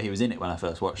didn't know he was in it when I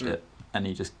first watched it, and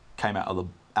he just came out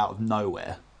of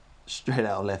nowhere, straight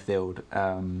out of left field.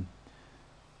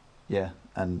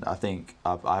 And I think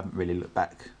I haven't really looked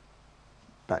back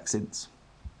since.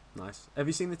 Nice. Have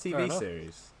you seen the TV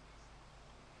series?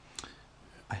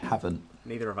 I haven't.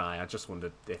 Neither have I. I just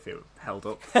wondered if it held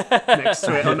up next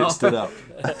to it or not. It stood up.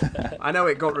 I know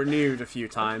it got renewed a few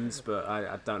times, but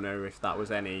I don't know if that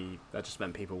was any. That just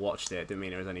meant people watched it. Didn't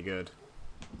mean it was any good.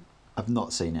 I've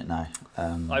not seen it, no.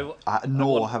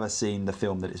 Nor have I seen the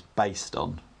film that it's based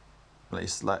on.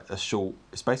 It's like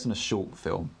It's based on a short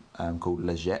film called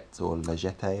La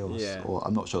Jetée, or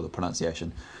I'm not sure the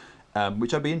pronunciation.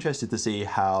 Which I'd be interested to see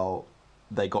how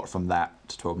they got from that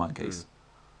to 12 Monkeys.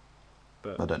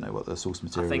 But I don't know what the source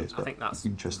material is. I think that's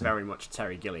interesting. Very much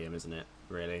Terry Gilliam, isn't it?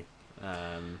 Really.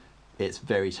 It's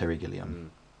very Terry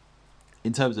Gilliam.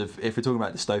 In terms of, if we're talking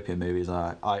about dystopian movies,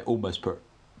 I almost put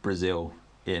Brazil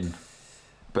in,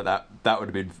 but that would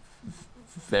have been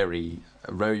very,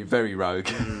 very, very rogue.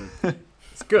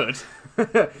 It's good,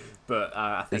 but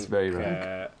I think it's very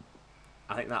rogue.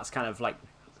 I think that's kind of like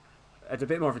a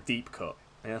bit more of a deep cut.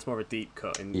 I think that's more of a deep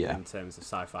cut in terms of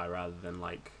sci-fi rather than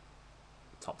like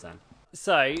top 10.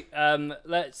 So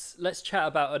let's chat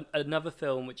about another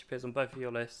film which appears on both of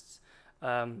your lists.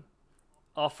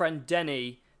 Our friend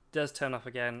Denny does turn up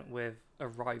again with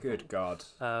Arrival. Good God!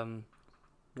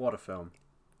 What a film!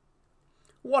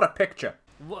 What a picture!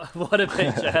 What a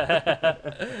picture!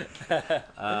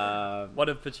 One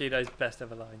of Pacino's best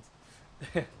ever lines.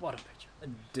 What a picture!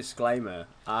 Disclaimer: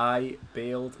 I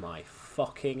bailed my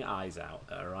fucking eyes out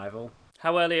at Arrival.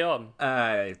 How early on?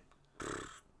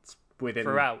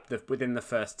 Within the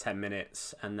first 10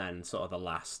 minutes, and then sort of the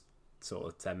last sort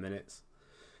of 10 minutes.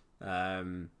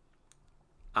 And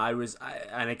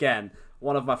again,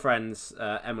 one of my friends,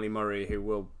 Emily Murray, who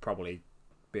will probably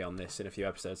be on this in a few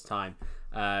episodes' time,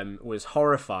 was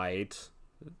horrified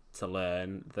to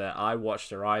learn that I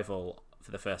watched Arrival for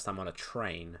the first time on a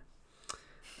train.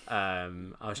 I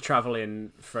was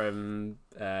travelling from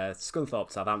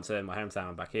Scunthorpe, Southampton, my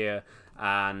hometown, back here,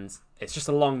 and it's just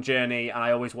a long journey. And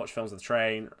I always watch films on the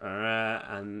train,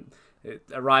 and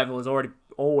Arrival has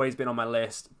always been on my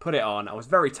list. Put it on. I was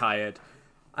very tired,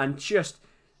 and just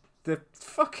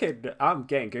I'm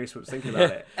getting goosebumps thinking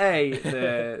about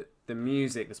it. The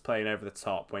music that's playing over the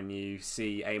top when you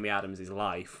see Amy Adams'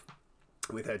 life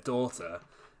with her daughter,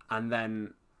 and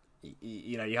then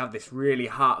you have this really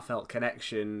heartfelt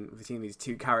connection between these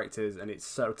two characters, and it's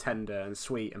so tender and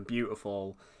sweet and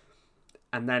beautiful.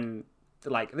 And then,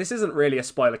 like, this isn't really a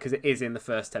spoiler because it is in the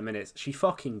first 10 minutes. She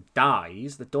fucking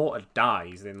dies. The daughter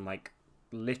dies in, like,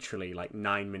 literally, like,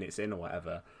 9 minutes in or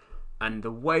whatever. And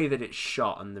the way that it's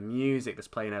shot and the music that's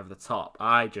playing over the top,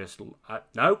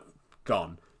 nope,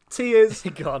 gone. Tears.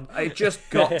 Gone. It just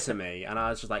got to me, and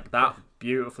I was just like, that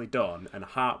beautifully done and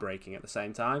heartbreaking at the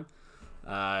same time.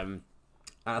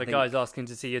 Guy's asking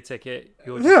to see your ticket.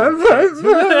 By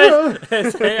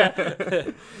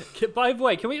the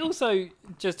way, can we also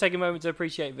just take a moment to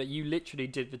appreciate that you literally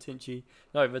did the Tiny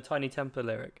Temper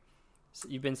lyric. So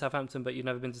you've been to Southampton, but you've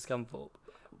never been to Scunthorpe.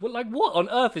 Well, like, what on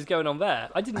earth is going on there?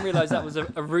 I didn't realise that was a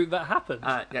route that happened.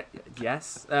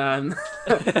 Yes. My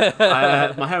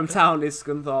hometown is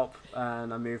Scunthorpe,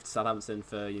 and I moved to Southampton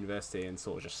for university and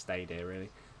sort of just stayed here, really.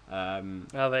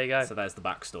 There you go. So there's the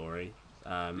backstory.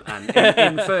 And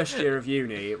in first year of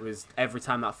uni, it was every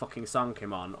time that fucking song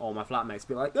came on, all my flatmates would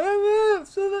be like, hey!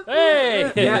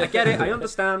 Yeah, I get it, I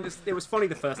understand. It was funny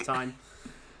the first time.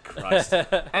 Christ.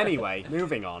 Anyway,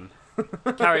 moving on.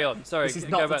 Carry on. Sorry. This is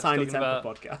not the Tiny Temper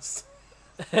podcast.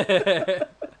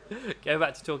 Go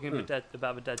back to talking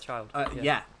about the dead child.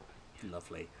 Yeah.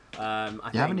 Lovely. There's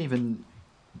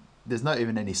not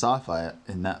even any sci-fi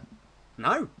in that.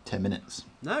 No. 10 minutes.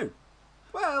 No.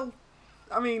 Well,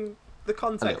 I mean, the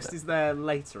context is there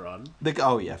later on.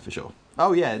 Oh yeah, for sure.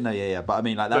 Oh yeah, no, yeah. But I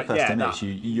mean, like that first 10 minutes,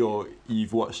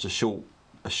 you've watched a short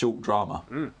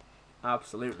drama.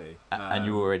 Absolutely. And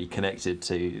you're already connected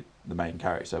to the main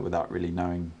character without really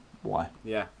knowing why.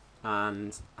 Yeah,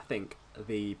 and I think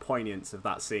the poignance of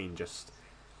that scene just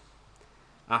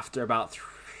after about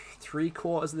three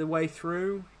quarters of the way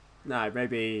through. No,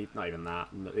 maybe not even that.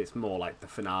 It's more like the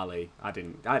finale. I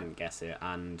didn't guess it,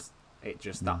 and it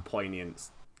just that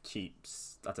poignance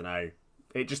keeps. I don't know.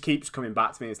 It just keeps coming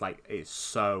back to me. It's like it's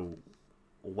so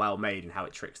well made in how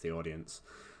it tricks the audience,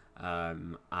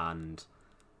 and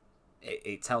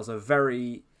it tells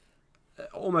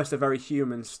almost a very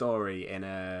human story in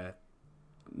a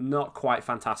not quite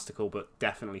fantastical but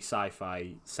definitely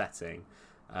sci-fi setting,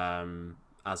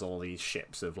 as all these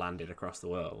ships have landed across the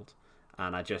world.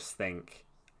 And I just think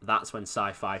that's when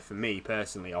sci-fi, for me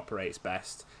personally, operates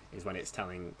best, is when it's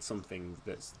telling something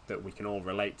that we can all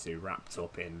relate to, wrapped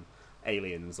up in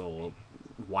aliens or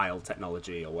wild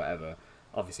technology or whatever.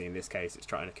 Obviously, in this case, it's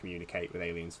trying to communicate with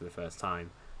aliens for the first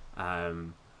time.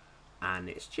 And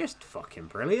it's just fucking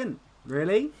brilliant,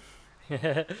 really.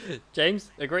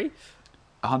 James, agree?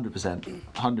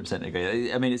 100%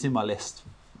 agree. I mean, it's in my list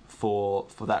for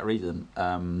that reason.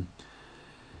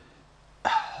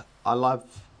 I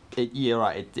love it. Yeah,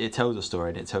 right. It tells a story,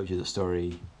 and it tells you the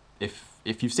story.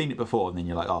 If you've seen it before, and then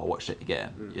you're like, "Oh, I'll watch it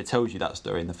again." It tells you that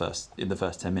story in the first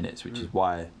 10 minutes, which is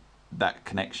why that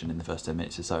connection in the first 10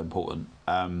 minutes is so important.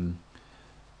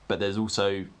 But there's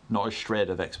also not a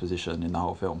shred of exposition in the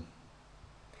whole film.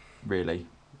 Really.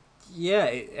 Yeah,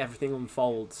 everything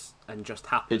unfolds and just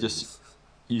happens.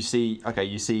 You see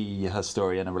her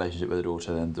story and a relationship with her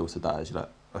daughter, and the daughter dies. You're like,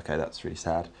 okay, that's really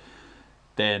sad.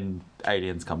 Then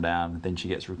aliens come down, then she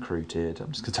gets recruited.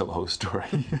 I'm just going to tell the whole story.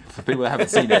 For people that haven't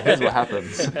seen it, here's what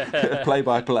happens. Play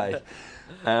by play.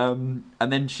 And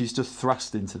then she's just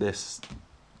thrust into this,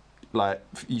 like,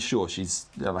 sure, she's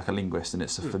like a linguist and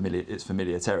it's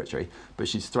familiar territory, but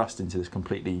she's thrust into this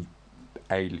completely,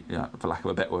 alien, for lack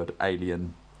of a better word,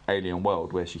 alien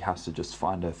world where she has to just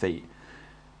find her feet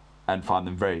and find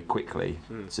them very quickly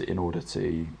in order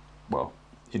to, well,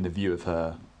 in the view of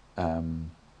her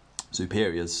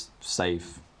superiors,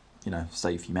 save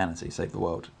humanity, save the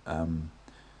world.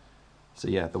 So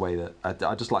yeah, the way that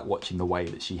I just like watching the way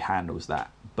that she handles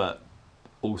that. But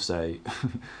also,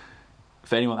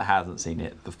 for anyone that hasn't seen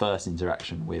it, the first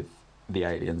interaction with the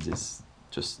aliens is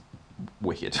just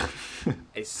wicked.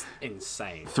 It's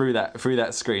insane. Through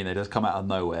that screen, they just come out of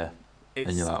nowhere,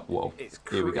 and you're like, whoa,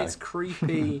 here we go. It's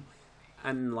creepy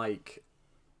and like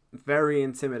very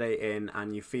intimidating,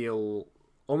 and you feel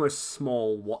almost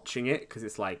small watching it because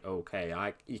it's like,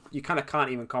 okay, you kind of can't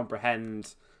even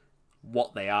comprehend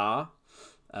what they are.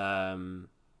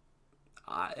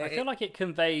 I feel like it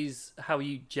conveys how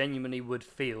you genuinely would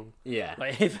feel. Yeah.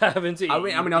 Like if that happened to you. I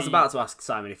was about to ask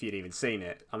Simon if you'd even seen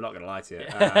it. I'm not going to lie to you.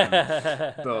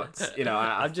 But, you know...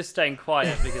 I'm just staying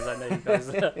quiet because I know you guys...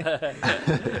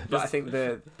 But I think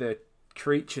the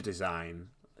creature design,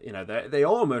 you know, they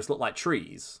almost look like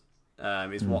trees,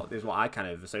 is what I kind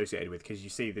of associated with, because you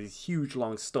see these huge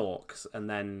long stalks and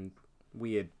then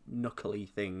weird knuckly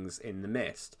things in the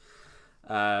mist.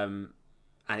 And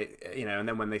and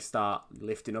then when they start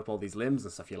lifting up all these limbs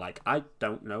and stuff, you're like, I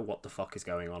don't know what the fuck is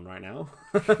going on right now.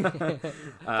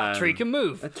 That tree can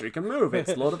move. That tree can move.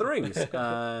 It's Lord of the Rings. It's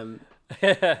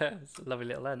a lovely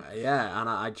little end. Yeah, and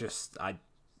I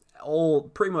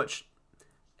pretty much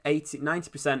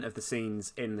 90% of the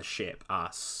scenes in the ship are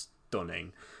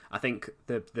stunning. I think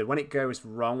the when it goes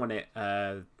wrong, when it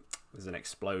there's an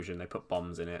explosion, they put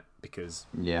bombs in it because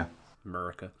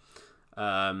America.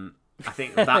 I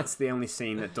think that's the only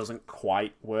scene that doesn't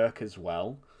quite work as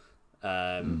well,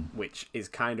 which is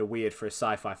kind of weird for a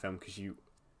sci-fi film, because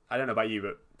I don't know about you,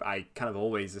 but I kind of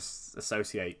always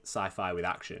associate sci-fi with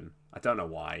action. I don't know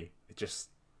why. It just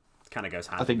kind of goes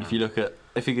hand in hand. I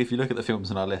think if you look at the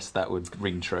films on our list, that would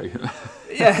ring true.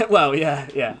 Yeah, well, yeah.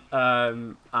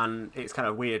 And it's kind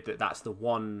of weird that that's the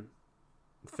one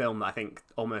film that I think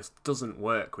almost doesn't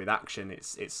work with action.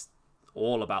 It's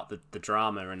all about the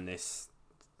drama and this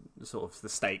sort of the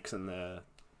stakes and the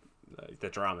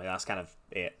drama. That's kind of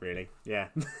it, really. Yeah.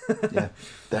 Yeah,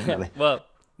 definitely. Well,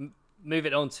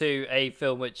 moving on to a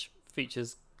film which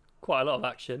features quite a lot of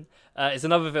action. It's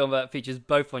another film that features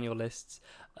both on your lists.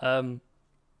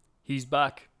 He's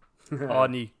back,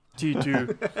 Arnie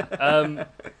T2.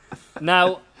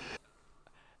 Now,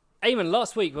 Eamon,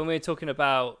 last week when we were talking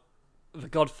about The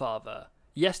Godfather,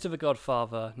 yes to The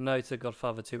Godfather, no to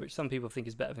Godfather 2, which some people think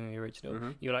is better than the original.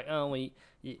 Mm-hmm. You're like, oh, well,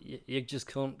 you just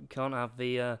can't have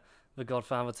the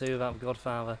Godfather 2 without The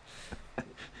Godfather.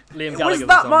 Liam Gallagher was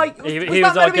that he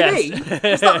was our guest.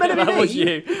 Was that meant to be That me? was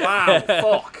you. Wow,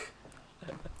 fuck.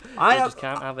 I just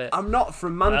can't have it. I'm not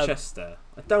from Manchester.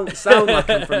 I don't sound like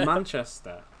I'm from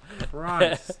Manchester.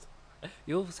 Christ.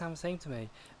 You all sound the same to me.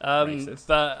 Racist.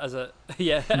 But as a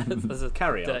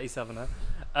Carry on. dirty southerner.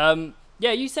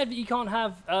 Yeah, you said that you can't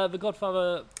have The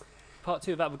Godfather Part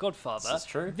 2 without The Godfather. That's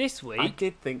true. This week, I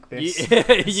did think this.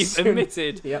 You've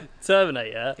omitted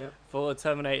Terminator for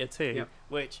Terminator 2, Yep.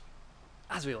 which,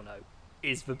 as we all know,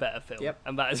 is the better film. Yep.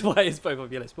 And that is why it's both on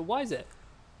your list. But why is it?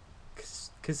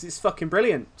 Because it's fucking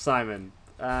brilliant, Simon.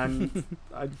 And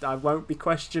I won't be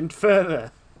questioned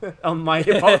further on my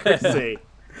hypocrisy.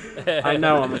 I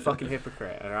know I'm a fucking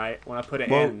hypocrite, alright? When I put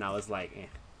it in, I was like,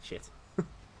 shit.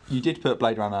 You did put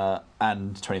Blade Runner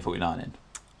and 2049 in.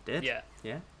 Did? Yeah.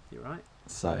 Yeah, you're right.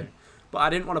 So, but I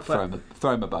didn't want to put...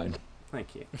 Throw him a bone.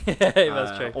 Thank you.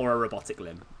 That's true. Or a robotic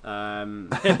limb. I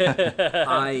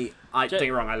don't get me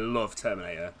wrong, I love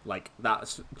Terminator. Like,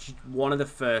 that's one of the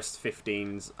first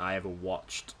 15s I ever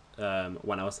watched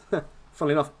when I was,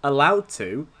 funnily enough, allowed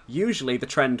to. Usually the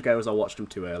trend goes, I watched them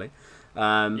too early.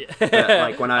 But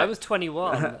like when I was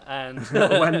 21 and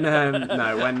when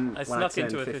I when I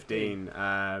turned 15,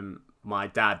 my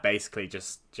dad basically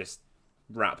just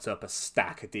wrapped up a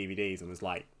stack of DVDs and was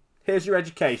like, "Here's your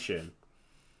education.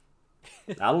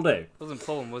 That'll do." Wasn't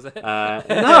porn, was it?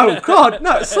 No, God,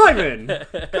 no, Simon.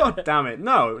 God damn it,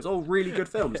 no! It was all really good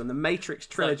films, and the Matrix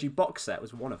trilogy box set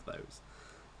was one of those.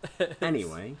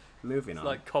 Anyway, moving on.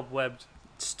 Like cobwebbed.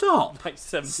 Stop! Like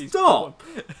 70s. Stop!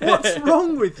 What's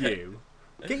wrong with you?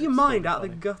 Get your mind out of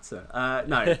the gutter.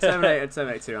 No, Terminator and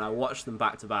Terminator 2, and I watched them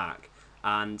back to back.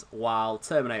 And while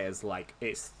Terminator's like,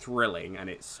 it's thrilling and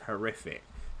it's horrific,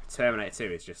 Terminator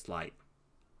 2 is just like...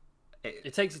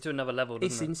 It takes it to another level,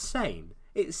 doesn't it? It's insane.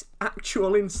 It's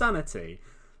actual insanity.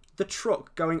 The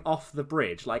truck going off the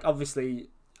bridge, like obviously,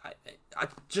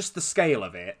 just the scale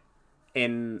of it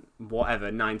in whatever,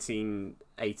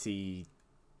 1980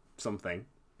 something.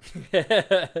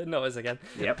 Not us again.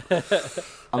 Yep.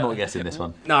 I'm not guessing this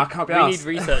one. No, I can't be We asked.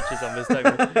 need researchers on this, don't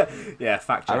we? Yeah,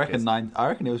 fact checkers. I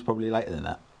reckon it was probably later than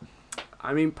that.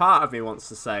 I mean, part of me wants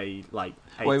to say like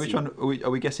 80. Wait, which one?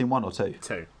 Are we guessing 1 or 2?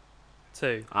 2.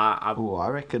 2. I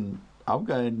reckon I'm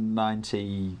going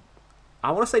 90.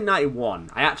 I want to say 91.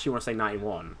 I actually want to say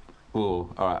 91. Oh,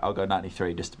 all right. I'll go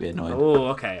 93 just to be annoying. Oh,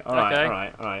 okay. All right. Okay.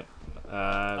 All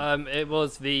right. It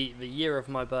was the year of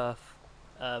my birth.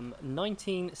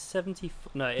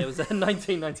 1974. No, it was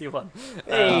 1991.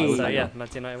 Hey. So yeah,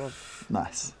 1991.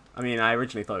 Nice. I mean, I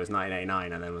originally thought it was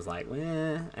 1989, and then was like,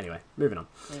 anyway, moving on.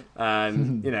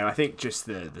 I think just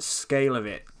the scale of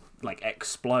it like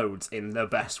explodes in the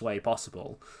best way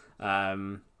possible,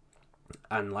 and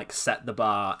like set the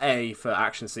bar for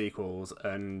action sequels,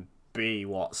 and be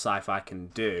what sci-fi can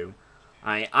do.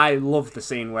 I love the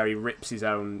scene where he rips his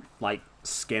own like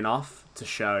skin off to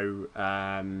show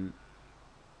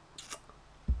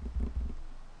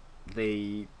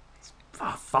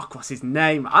what's his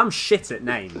name? I'm shit at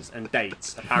names and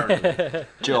dates apparently.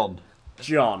 John.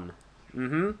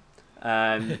 Mm-hmm.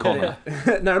 Connor.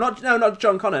 No, not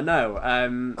John Connor. No.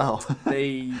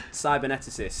 The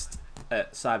cyberneticist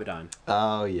at Cyberdyne.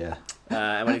 Oh yeah.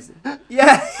 And when he's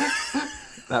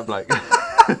That bloke.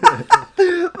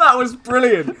 that was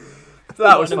brilliant.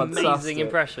 That was an fantastic. amazing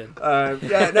impression.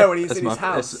 When he's in his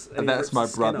house. That's my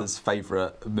brother's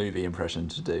favourite movie impression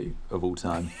to do of all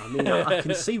time. I mean, I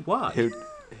can see why.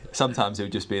 Sometimes he'll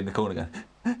just be in the corner going,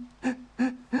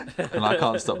 and I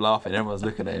can't stop laughing. Everyone's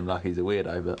looking at him like he's a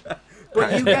weirdo,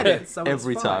 But you get it. So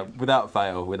every it's time, fine. without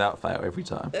fail, every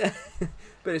time.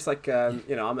 But it's like,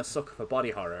 I'm a sucker for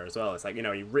body horror as well. It's like,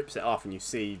 he rips it off and you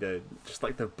see the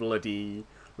bloody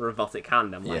robotic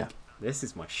hand. I'm like, this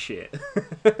is my shit.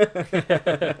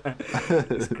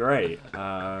 It's great.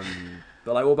 But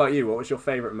like, what about you? What was your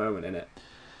favourite moment in it?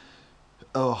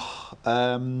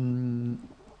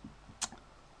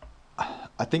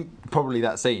 I think probably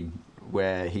that scene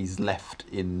where he's left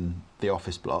in the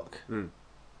office block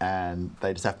and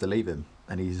they just have to leave him.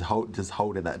 And he's just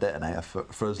holding that detonator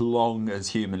for as long as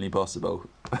humanly possible,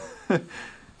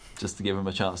 just to give him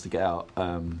a chance to get out.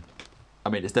 I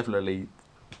mean, it's definitely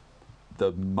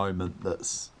the moment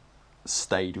that's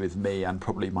stayed with me and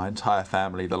probably my entire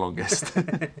family the longest.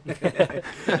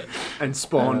 And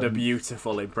spawned a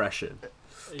beautiful impression.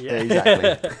 Yeah,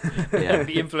 exactly. Yeah.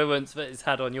 The influence that it's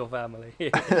had on your family.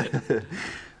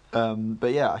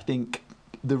 But yeah, I think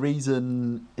the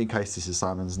reason, in case this is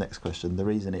Simon's next question, the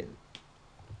reason it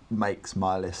makes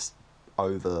my list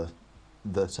over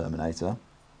The Terminator,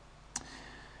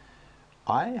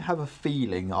 I have a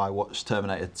feeling I watched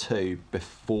Terminator 2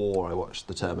 before I watched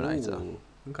The Terminator. Ooh,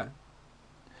 okay.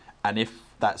 And if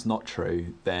that's not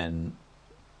true, then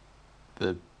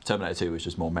The Terminator 2 was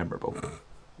just more memorable.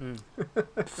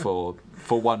 For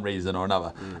one reason or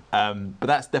another. But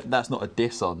that's not a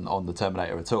diss on The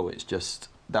Terminator at all. It's just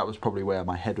that was probably where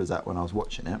my head was at when I was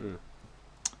watching it.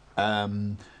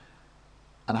 And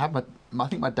I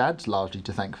think my dad's largely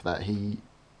to thank for that. He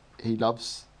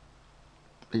loves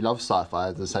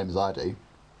sci-fi the same as I do.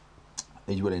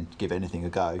 He's willing to give anything a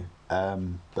go.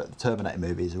 But the Terminator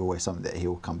movies are always something that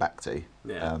he'll come back to.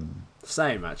 Yeah.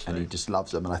 Same actually. And he just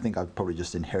loves them. And I think I've probably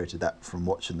just inherited that from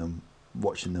watching them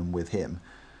with him.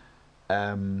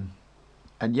 And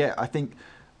yeah, I think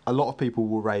a lot of people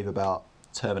will rave about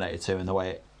Terminator 2 and the way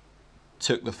it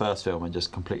took the first film and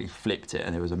just completely flipped it.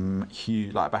 And it was a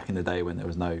huge, like back in the day when there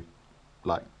was no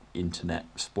like internet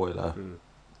spoiler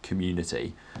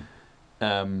community.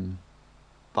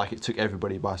 Like it took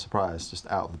everybody by surprise, just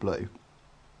out of the blue.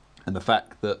 And the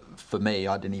fact that for me,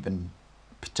 I didn't even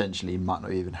might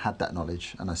not even had that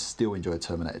knowledge, and I still enjoyed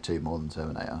Terminator 2 more than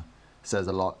Terminator, says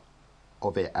a lot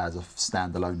of it as a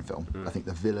standalone film. I think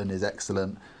the villain is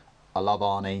excellent. I love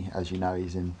Arnie, as you know,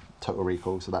 he's in Total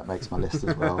Recall, so that makes my list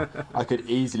as well. I could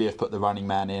easily have put The Running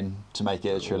Man in to make it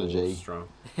a trilogy. Strong.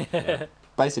 Yeah.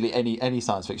 Basically, any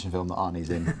science fiction film that Arnie's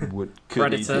in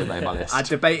could easily have made my list. I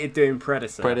debated doing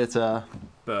Predator,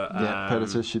 but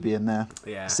Predator should be in there.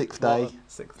 Yeah. Sixth Day.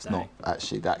 Sixth It's Day. not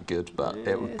actually that good, but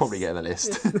it would probably get on the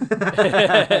list.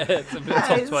 It's a bit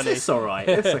top 20. It's all right.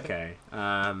 It's okay.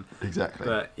 Exactly.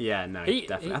 But yeah, no,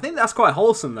 definitely. I think that's quite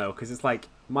wholesome though, because it's like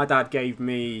my dad gave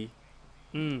me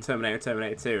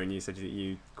Terminator 2, and you said that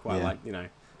you quite like, I think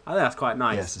that's quite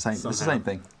nice. Yeah, it's the same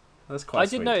thing. That's quite. I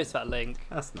did notice that link.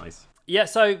 That's nice. Yeah,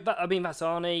 so I mean that's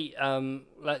Arnie.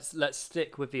 Let's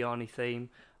stick with the Arnie theme.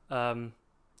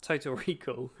 Total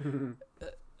Recall.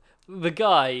 The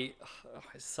guy,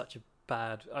 it's such a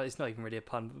bad. It's not even really a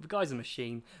pun. But the guy's a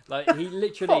machine. Like he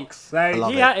literally. I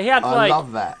love I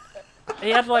love that.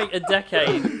 He had like a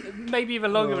decade, maybe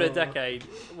even longer than a decade,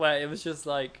 where it was just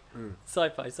like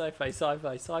sci-fi,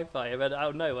 and then out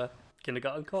of nowhere,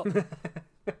 Kindergarten Cop.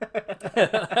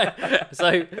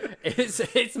 So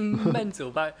it's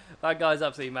mental. That guy's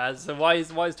absolutely mad. So why is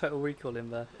Total Recall in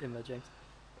there, James?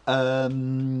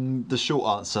 The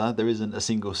short answer: there isn't a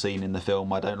single scene in the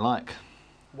film I don't like.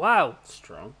 Wow,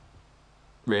 strong.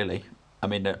 Really, I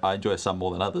mean, I enjoy some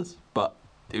more than others, but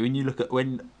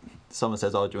when someone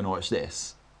says, "Oh, do you want to watch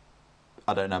this?"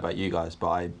 I don't know about you guys,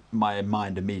 but my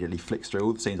mind immediately flicks through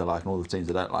all the scenes I like and all the scenes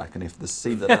I don't like. And if the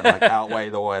scenes I don't like outweigh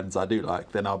the ones I do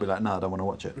like, then I'll be like, no, I don't want to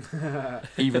watch it.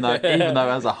 even though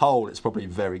as a whole, it's probably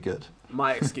very good.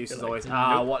 My excuse is always,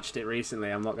 I watched it recently.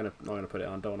 I'm not gonna put it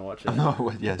on. Don't want to watch it. No,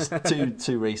 well, yes,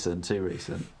 too recent.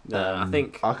 No, I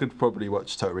think I could probably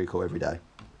watch Total Recall every day.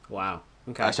 Wow.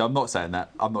 Okay. Actually, I'm not saying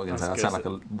that. I'm not going to say that. I That's sound like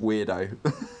a weirdo.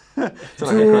 Sound like 2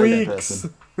 a crazy weeks.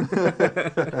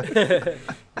 person.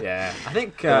 Yeah, I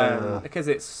think because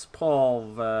it's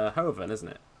Paul Verhoeven, isn't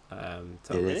it?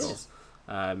 Total It Recall. is.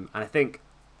 And I think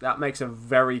that makes a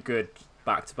very good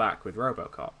back-to-back with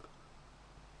RoboCop.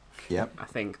 Yep. I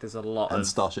think there's a lot And of...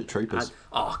 Starship Troopers.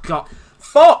 oh, God.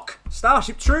 Fuck!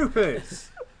 Starship Troopers!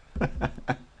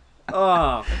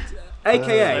 Oh... AKA,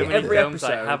 So many every films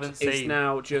I episode haven't is seen.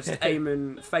 now just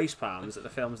Eamon facepalms at the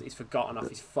films that he's forgotten off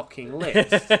his fucking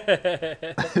list.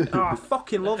 Oh, I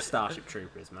fucking love Starship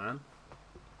Troopers, man.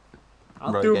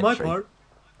 I'll Rogue do my Entry. part.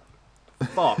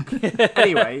 Fuck.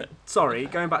 Anyway, sorry,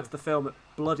 going back to the film at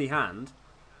Bloody Hand,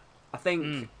 I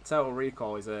think Total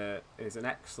Recall is an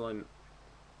excellent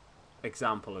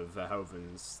example of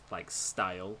Verhoeven's like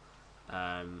style.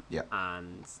 Yeah.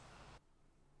 And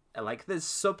like there's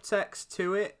subtext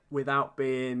to it without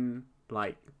being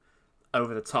like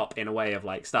over the top in a way of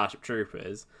like Starship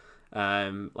Troopers.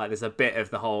 Like there's a bit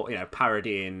of the whole,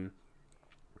 parodying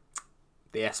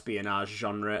the espionage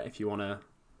genre, if you want to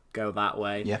go that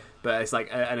way. Yeah. But it's like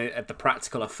and the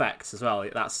practical effects as well.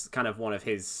 That's kind of one of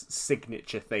his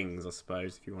signature things, I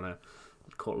suppose, if you want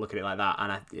to look at it like that.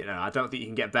 And I don't think you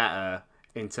can get better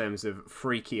in terms of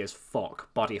freaky as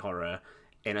fuck body horror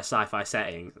in a sci-fi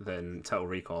setting than Total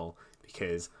Recall,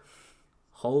 because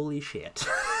holy shit.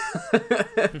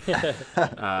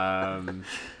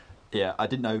 Yeah, I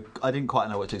didn't quite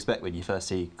know what to expect when you first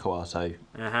see Kawato.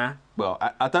 Uh-huh. Well,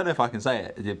 I don't know if I can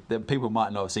say it. People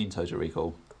might not have seen Total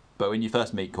Recall, but when you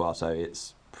first meet Kawato,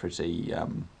 it's pretty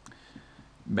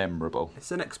memorable.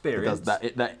 It's an experience.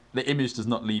 The image does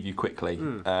not leave you quickly.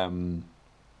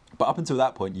 But up until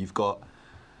that point, you've got...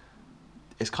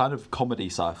 It's kind of comedy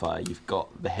sci-fi. You've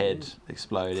got the head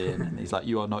exploding, and he's like,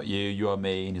 "You are not you, you are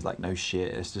me," and he's like, "No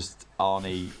shit." It's just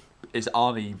Arnie. It's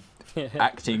Arnie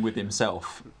acting with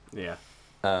himself. Yeah.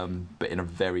 But in a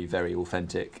very, very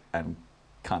authentic and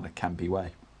kind of campy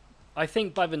way. I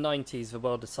think by the 90s, the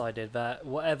world decided that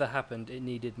whatever happened, it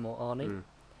needed more Arnie.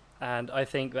 And I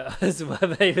think that was where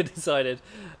they decided,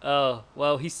 oh,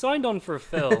 well, he signed on for a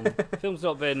film. The film's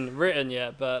not been written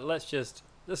yet, but let's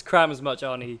cram as much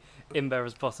Arnie in there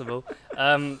as possible.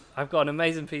 I've got an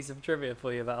amazing piece of trivia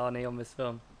for you about Arnie on this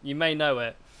film. You may know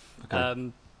it.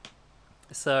 Okay.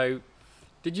 So,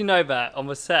 did you know that on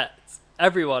the set,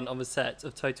 everyone on the set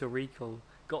of Total Recall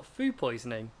got food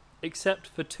poisoning, except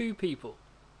for 2 people?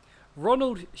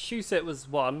 Ronald Shusett was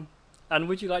one, and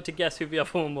would you like to guess who the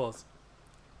other one was?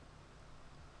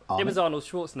 Arnie? It was Arnold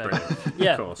Schwarzenegger.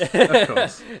 Yeah. Of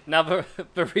course. Now,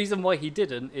 the reason why he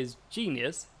didn't is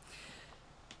genius.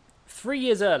 3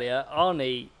 years earlier,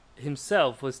 Arnie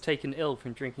himself was taken ill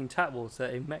from drinking tap water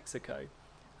in Mexico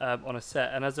on a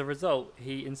set, and as a result,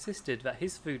 he insisted that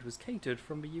his food was catered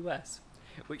from the US,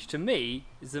 which to me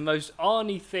is the most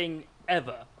Arnie thing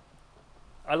ever.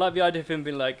 I like the idea of him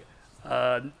being like,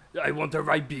 I want a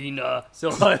Ribena,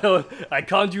 so I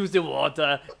can't use the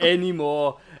water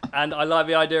anymore. And I like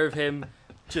the idea of him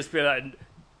just being like,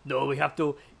 no, we have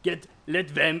to let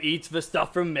them eat the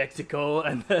stuff from Mexico.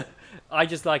 And I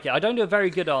just like it. I don't do a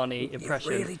very good Arnie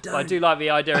impression, really but I do like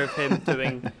the idea of him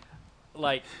doing,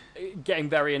 like, getting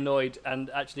very annoyed, and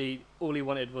actually all he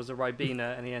wanted was a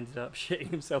Ribena, and he ended up shitting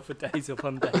himself for days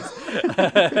upon days.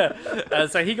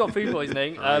 So he got food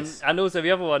poisoning. Nice. And also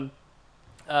the other one,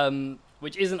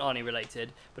 which isn't Arnie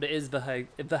related, but it is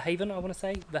Verhaven, I want to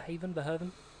say.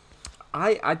 Verhaven?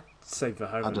 I'd say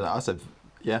Verhoeven. I don't know. I said,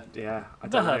 yeah. Yeah, I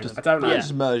don't know. Verhoeven. I don't know. Yeah.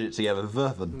 Just merge it together.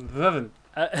 Verhoeven.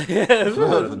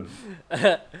 Verhoeven.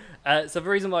 Verhoeven. So the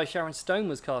reason why Sharon Stone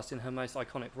was cast in her most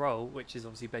iconic role, which is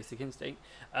obviously Basic Instinct,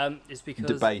 is because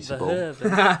Debatable.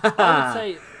 Verhoeven. I would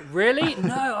say, really?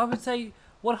 No, I would say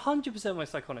 100%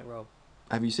 most iconic role.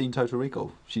 Have you seen Total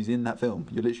Recall? She's in that film.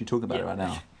 You're literally talking about it right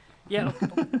now. Yeah.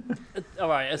 All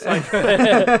right. Aside from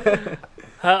her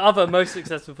other most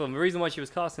successful film, the reason why she was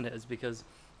cast in it is because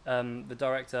the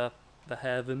director,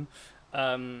 Verhoeven,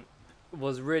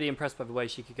 was really impressed by the way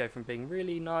she could go from being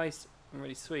really nice and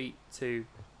really sweet to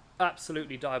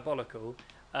absolutely diabolical.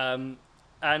 And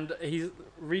he's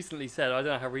recently said, I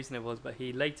don't know how recent it was, but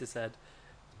he later said,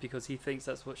 because he thinks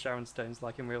that's what Sharon Stone's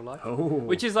like in real life. Oh.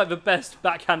 Which is like the best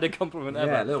backhanded compliment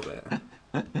ever. Yeah, a little bit.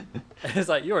 It's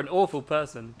like, you're an awful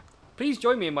person. Please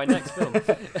join me in my next film,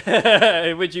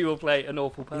 in which you will play an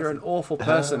awful person. You're an awful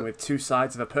person with 2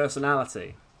 sides of a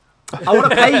personality. I want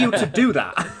to pay you to do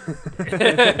that.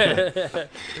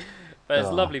 But it's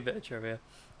a lovely bit of trivia.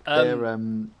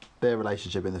 Their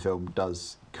relationship in the film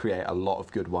does create a lot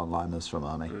of good one-liners from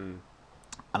Arnie.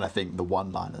 And I think the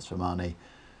one-liners from Arnie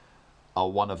are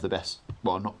one of the best.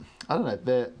 Well, not. I don't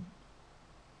know.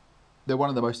 they're one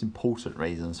of the most important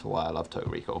reasons for why I love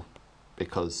Total Recall,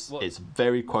 because it's a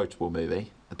very quotable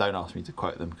movie. Don't ask me to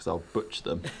quote them because I'll butcher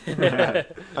them.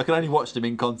 I can only watch them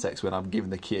in context when I'm given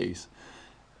the cues.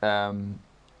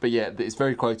 But yeah, it's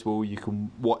very quotable. You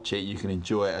can watch it, you can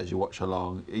enjoy it as you watch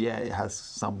along. Yeah, it has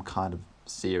some kind of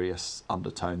serious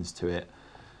undertones to it.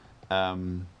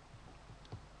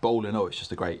 But all in all, it's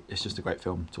just a great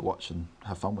film to watch and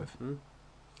have fun with.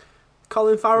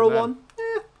 Colin Farrell one,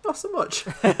 not so much.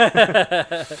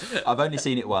 I've only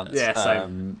seen it once. Yeah,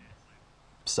 same.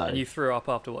 So And you threw up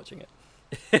after watching it.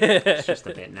 It's just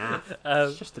a bit naff.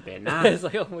 It's just a bit naff. It's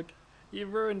like, oh my God, you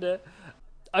ruined it.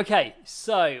 Okay,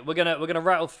 so we're gonna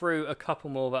rattle through a couple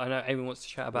more that I know Amy wants to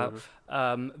chat about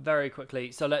very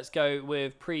quickly. So let's go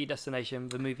with Predestination,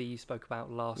 the movie you spoke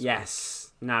about last week.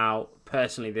 Yes. Now,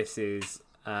 personally, this is...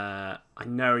 I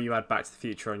know you had Back to the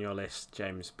Future on your list,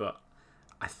 James, but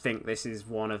I think this is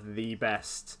one of the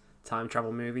best time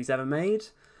travel movies ever made.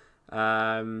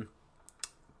 Partly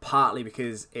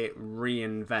because it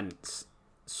reinvents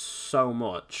so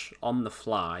much on the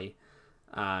fly,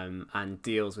 and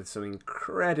deals with some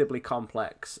incredibly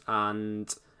complex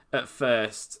and, at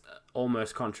first,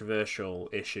 almost controversial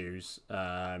issues,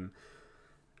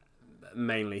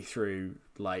 mainly through,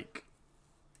 like...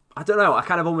 I don't know, I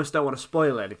kind of almost don't want to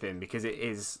spoil anything because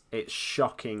it's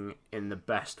shocking in the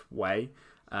best way.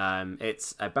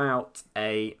 It's about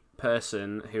a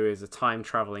person who is a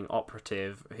time-travelling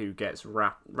operative who gets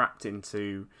wrapped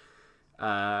into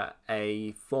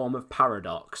a form of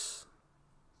paradox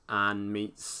and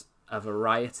meets a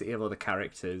variety of other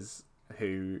characters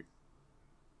who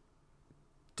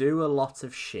do a lot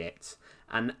of shit.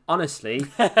 And honestly,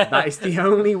 that is the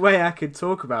only way I could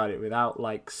talk about it without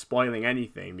like spoiling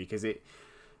anything, because it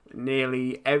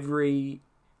nearly every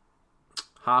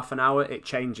half an hour it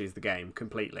changes the game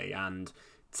completely and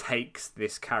takes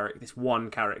this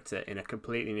one character in a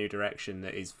completely new direction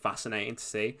that is fascinating to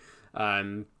see.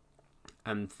 And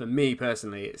for me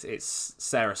personally, it's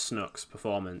Sarah Snook's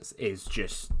performance is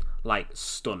just like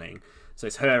stunning. So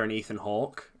it's her and Ethan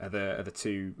Hawke are the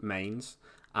two mains,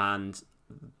 and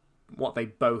what they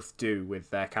both do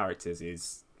with their characters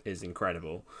is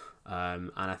incredible.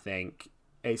 And I think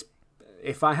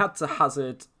if I had to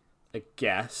hazard a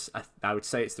guess, I would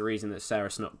say it's the reason that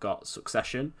Sarah Snook got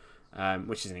Succession,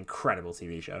 which is an incredible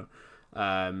TV show.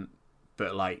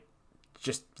 But like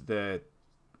just the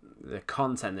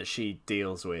content that she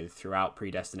deals with throughout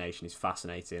Predestination is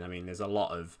fascinating. I mean, there's a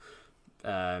lot of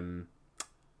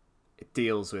it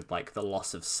deals with like the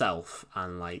loss of self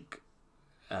and like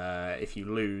if you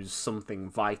lose something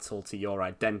vital to your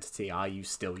identity, are you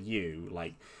still you?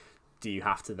 Like, do you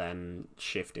have to then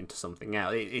shift into something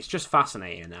else? It's just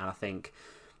fascinating, and I think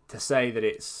to say that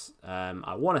it's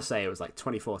I want to say it was like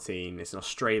 2014. It's an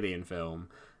Australian film.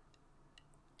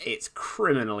 It's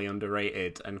criminally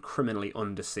underrated and criminally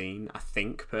underseen, I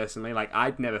think, personally. Like,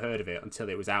 I'd never heard of it until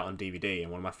it was out on DVD,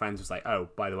 and one of my friends was like, oh,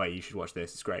 by the way, you should watch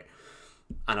this, it's great.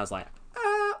 And I was like,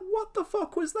 what the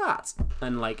fuck was that?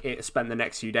 And, like, it spent the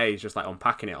next few days just, like,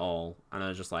 unpacking it all, and I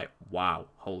was just like, wow,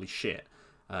 holy shit.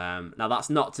 Now,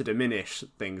 that's not to diminish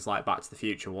things like Back to the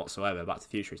Future whatsoever. Back to the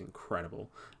Future is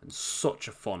incredible and such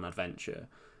a fun adventure,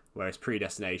 whereas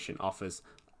Predestination offers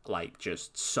like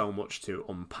just so much to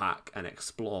unpack and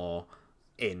explore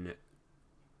in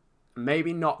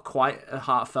maybe not quite a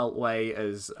heartfelt way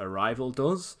as Arrival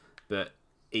does, but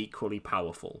equally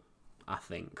powerful, I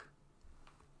think.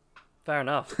 Fair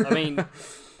enough. I mean,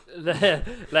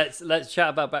 let's chat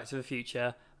about Back to the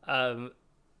Future.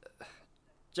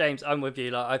 James, I'm with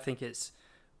you. Like, I think it's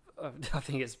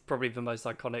probably the most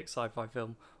iconic sci-fi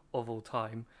film of all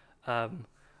time.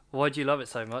 Why do you love it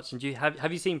so much? And do you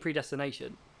have you seen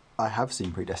Predestination? I have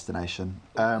seen Predestination.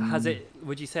 Has it?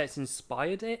 Would you say it's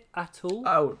inspired it at all?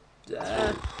 Oh,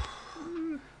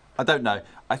 I don't know.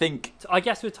 I think I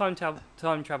guess with time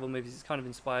travel movies, it's kind of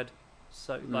inspired.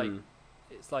 So like,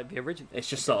 it's like the original. It's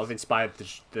just sort of inspired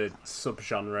the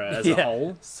subgenre as a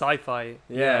whole. Sci-fi.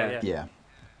 Yeah.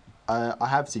 I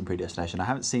have seen Predestination. I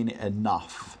haven't seen it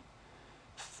enough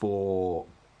for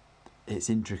its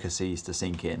intricacies to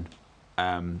sink in.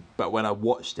 But when I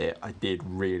watched it, I did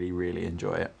really, really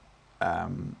enjoy it.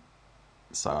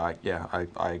 So I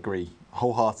agree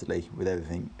wholeheartedly with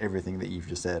everything that you've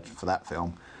just said for that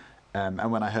film.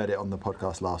 And when I heard it on the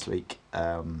podcast last week,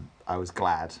 I was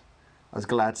glad. I was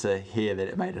glad to hear that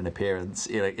it made an appearance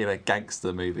in a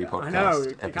gangster movie podcast. I know,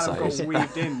 it episode. kind of got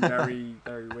weaved in very,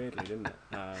 very weirdly, didn't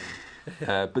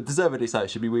it? But deservedly so. It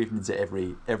should be weaved into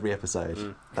every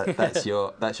episode. That's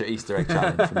your Easter egg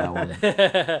challenge from now on.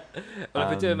 Well, if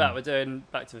we're doing that, we're doing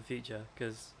Back to the Future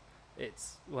because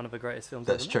it's one of the greatest films.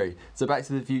 That's true. So Back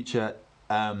to the Future,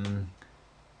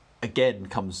 again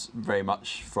comes very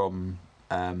much from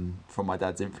my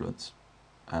dad's influence.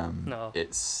 No.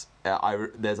 It's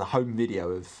there's a home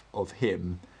video of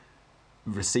him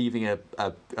receiving a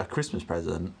Christmas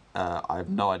present. I have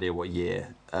no idea what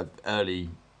year. Early,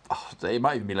 it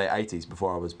might even be late 80s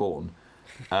before I was born.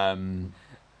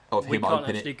 Of we him can't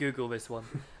opening actually Google this one.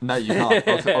 No, you can't.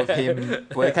 Of him.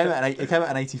 Well, it came out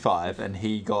in '85, and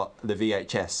he got the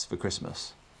VHS for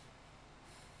Christmas.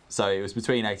 So it was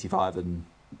between 85 and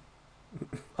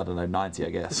I don't know 90, I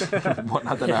guess. I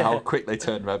don't know how quick they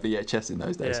turned around VHS in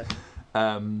those days.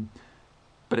 Yeah.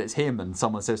 But it's him, and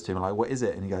someone says to him like, "What is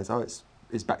it?" And he goes, "Oh, it's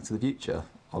Back to the Future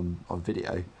on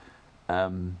video."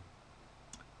 And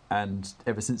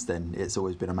ever since then, it's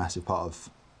always been a massive part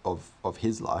of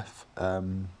his life.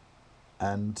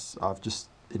 And I've just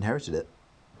inherited it.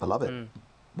 I love it.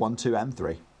 1, 2, and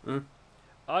 3.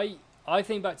 I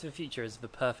think Back to the Future is the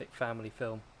perfect family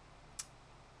film.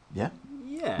 Yeah.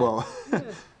 Yeah. Well.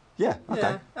 Yeah. Okay.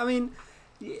 Yeah. I mean,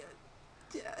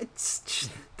 it's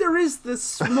just, there is the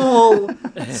small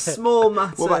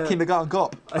matter. What about Kindergarten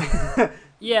Cop?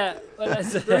 Yeah. Well,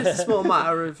 there is a small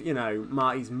matter of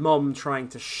Marty's mum trying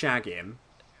to shag him,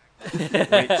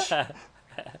 which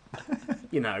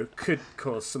could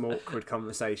cause some awkward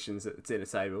conversations at the dinner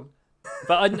table.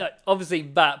 But obviously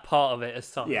that part of it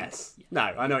aside. Yes. No,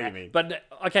 I know what you mean. But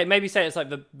okay, maybe say it's like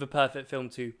the perfect film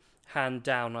to hand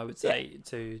down, I would say,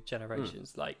 to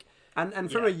generations.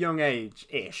 And from a young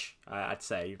age-ish, I'd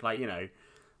say,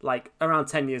 like around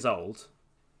 10 years old,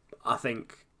 I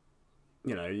think,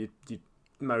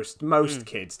 most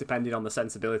kids, depending on the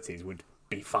sensibilities, would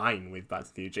be fine with Back to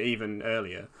the Future, even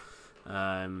earlier.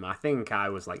 I think I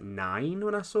was like 9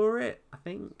 when I saw it, I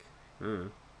think.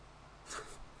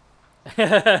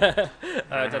 I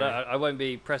don't know. I won't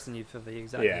be pressing you for the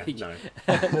exact age. No.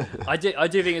 I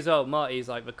do think as well, Marty's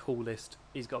like the coolest.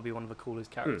 He's got to be one of the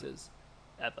coolest characters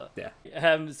ever. Yeah.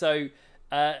 So,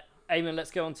 Eamon,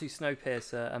 let's go on to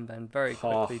Snowpiercer and then very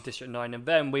quickly District 9, and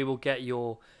then we will get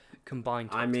your combined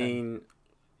top 10. mean,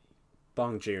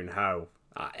 Bong Joon-ho,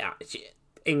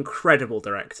 incredible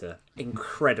director.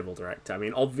 I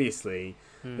mean, obviously,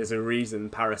 there's a reason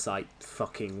Parasite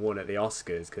fucking won at the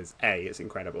Oscars, because A, it's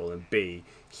incredible, and B,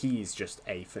 he's just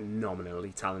a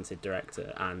phenomenally talented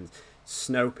director. And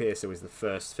Snowpiercer was the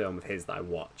first film of his that I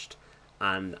watched.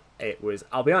 And it was,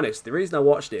 I'll be honest, the reason I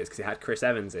watched it is because it had Chris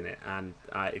Evans in it. And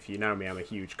if you know me, I'm a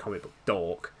huge comic book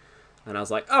dork. And I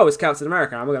was like, oh, it's Captain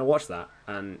America, I'm going to watch that.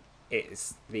 And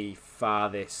it's the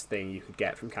farthest thing you could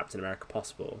get from Captain America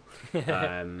possible. He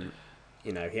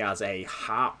has a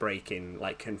heartbreaking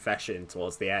confession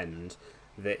towards the end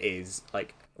that is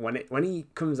when he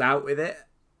comes out with it,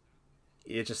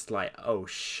 you're just like, oh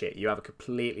shit, you have a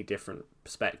completely different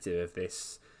perspective of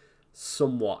this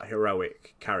somewhat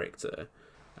heroic character,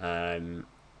 and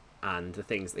the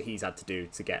things that he's had to do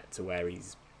to get to where he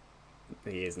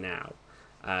is now.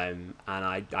 And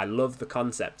I love the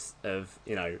concept of,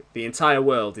 the entire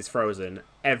world is frozen.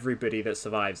 Everybody that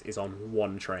survives is on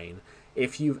one train.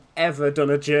 If you've ever done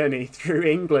a journey through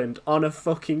England on a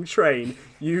fucking train,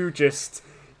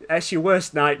 it's your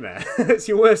worst nightmare. It's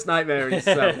your worst nightmare in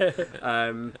itself.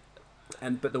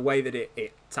 But the way that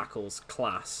it tackles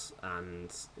class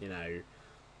and,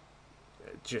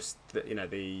 just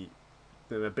the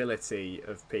mobility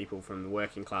of people from the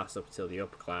working class up until the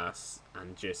upper class,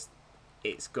 and just,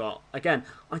 it's got, again,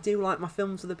 I do like my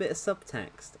films with a bit of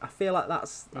subtext. I feel like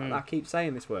I keep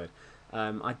saying this word.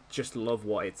 I just love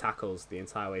what it tackles the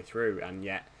entire way through, and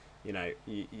yet,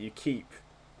 you keep,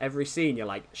 every scene you're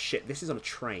like, shit, this is on a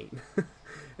train.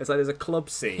 It's like there's a club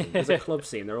scene,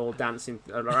 they're all dancing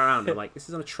around, and like, this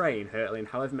is on a train hurtling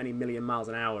however many million miles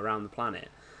an hour around the planet,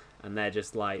 and they're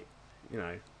just like,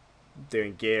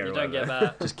 doing gear. You don't get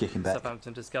that. Just kicking back.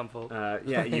 Southampton discomfort.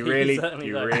 Yeah, you really don't.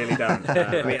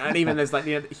 And even there's like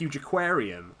the huge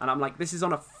aquarium, and I'm like, this is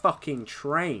on a fucking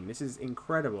train. This is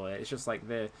incredible. It's just like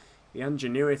the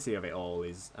ingenuity of it all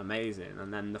is amazing,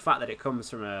 and then the fact that it comes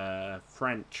from a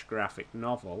French graphic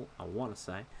novel, I want to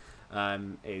say,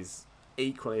 is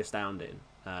equally astounding.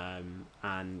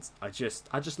 And I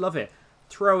just love it.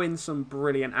 Throw in some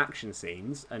brilliant action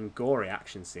scenes and gory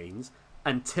action scenes,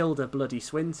 and Tilda bloody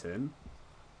Swinton,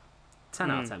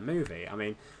 10 out of 10 movie. I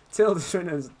mean, Tilda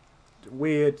Swinton's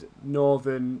weird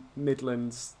Northern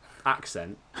Midlands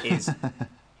accent is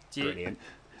brilliant.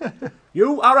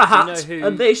 You are a hat,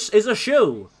 and this is a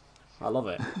shoe. I love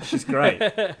it. She's great.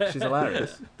 She's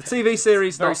hilarious. The TV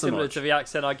series, very not so similar much. to the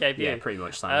accent I gave you. Yeah, pretty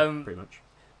much, Simon. Pretty much.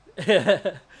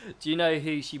 Do you know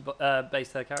who she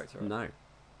based her character on? No.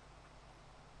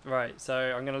 Right, so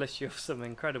I'm going to list you off some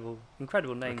incredible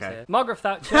names Okay. here. Margaret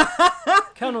Thatcher,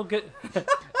 Colonel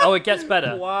Oh, it gets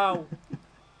better. Wow.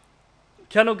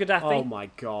 Colonel Gaddafi, Oh my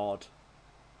god.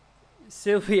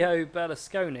 Silvio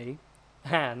Berlusconi,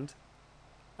 and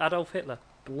Adolf Hitler.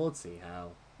 Bloody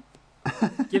hell.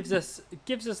 Gives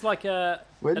us like Where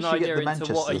an did she get idea the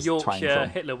into what a Manchester's twang Yorkshire from?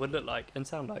 Hitler would look like and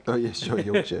sound like. Oh yeah, sure,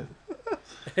 Yorkshire.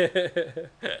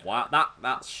 Wow,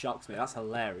 that shocks me. That's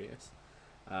hilarious.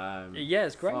 Yeah,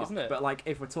 it's great, Fuck. isn't it? But like,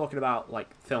 if we're talking about like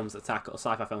films that tackle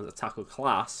sci-fi films that tackle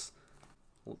class,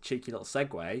 cheeky little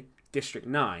segue. District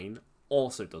 9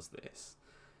 also does this.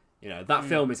 You know, that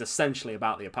film is essentially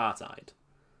about the apartheid.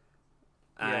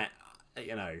 Yeah.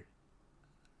 You know,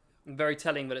 Very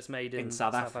telling that it's made in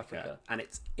South Africa, and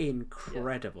it's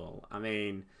incredible. I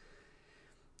mean,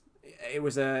 it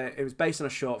was based on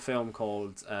a short film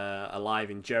called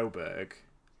Alive in Joburg,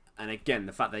 and again,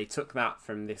 the fact they took that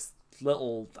from this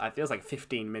little, I feel like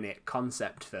 15-minute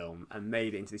concept film and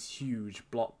made it into this huge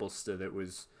blockbuster that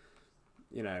was,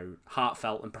 you know,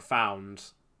 heartfelt and profound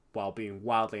while being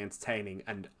wildly entertaining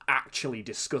and actually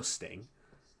disgusting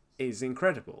is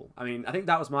incredible. I mean, I think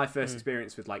that was my first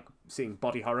experience with like seeing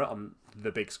body horror on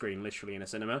the big screen, literally in a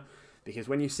cinema, because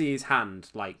when you see his hand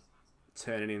like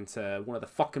turning into one of the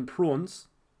fucking prawns,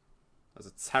 that's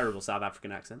a terrible South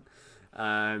African accent,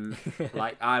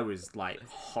 like I was like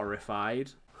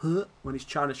horrified when he's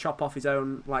trying to chop off his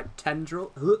own like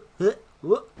tendril.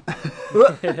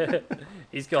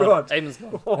 He's gone. God. Eamon's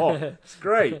gone. Oh, it's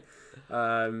great.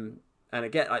 And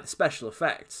again, like the special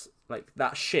effects, like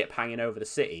that ship hanging over the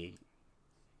city,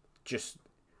 just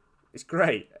it's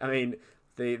great. I mean,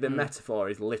 the metaphor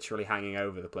is literally hanging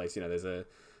over the place. You know, there's a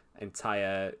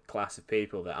entire class of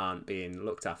people that aren't being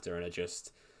looked after and are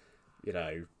just, you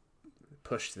know,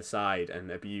 pushed to the side and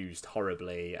abused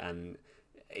horribly. And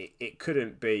it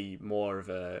couldn't be more of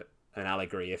an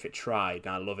allegory if it tried.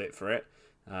 And I love it for it.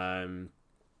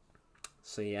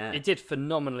 So yeah, It did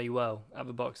phenomenally well at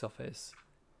the box office.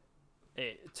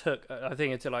 I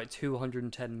think it took like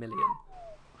 210 million.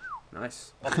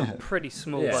 nice. Off a pretty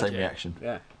small Yeah. Same budget. reaction.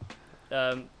 Yeah,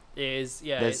 It's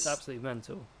There's- absolutely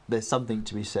mental. There's something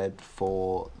to be said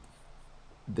for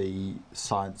the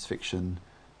science fiction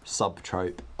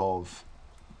subtrope of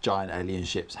giant alien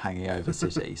ships hanging over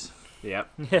cities. yep,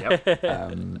 yep.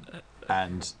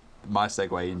 And my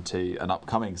segue into an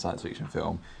upcoming science fiction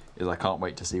film is I can't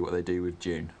wait to see what they do with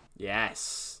Dune.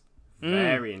 Yes,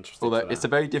 very interesting. Although for that. it's a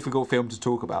very difficult film to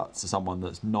talk about to someone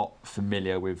that's not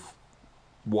familiar with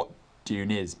what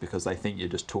Dune is, because they think you're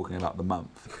just talking about the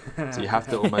month. So you have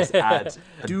to almost add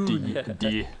a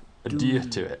D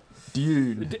to it.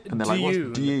 Dune. And they're like, what's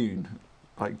Dune?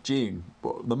 Like June.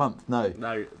 What, the month? No.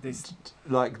 No, this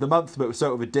Like the month, but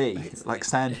sort of a D. Like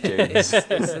sand dunes.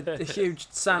 it's a huge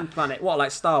sand planet. What,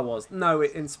 like Star Wars? No,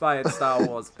 it inspired Star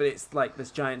Wars, but it's like there's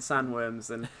giant sandworms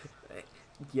and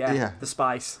Yeah. the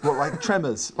spice. What, like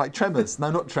Tremors? Like Tremors?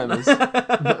 No, not Tremors.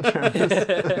 Not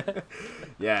Tremors.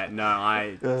 Yeah, no,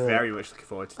 I very much looking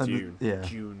forward to and June. yeah.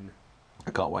 June.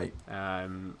 I can't wait.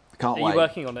 Um, Can't Are wait. you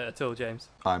working on it at all, James?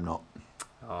 I'm not.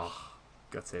 oh,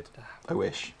 gutted. I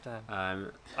wish.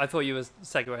 Damn. I thought you were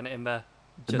segueing it in there.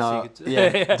 Just No, so you could...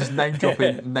 yeah, just name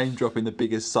dropping the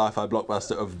biggest sci-fi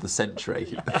blockbuster of the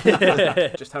century.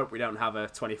 Just hope we don't have a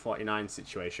 2049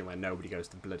 situation where nobody goes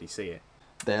to bloody see it.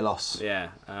 Their loss. Yeah,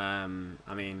 I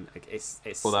mean, it's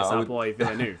Although I our would- boy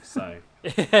Villeneuve, so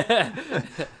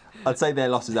I'd say their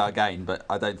loss is our gain, but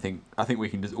I think we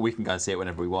can go and see it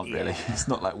whenever we want. Really, it's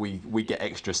not like we get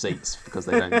extra seats because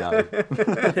they don't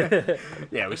go.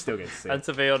 yeah, we still get to see And it.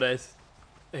 to be honest,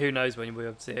 who knows when we'll be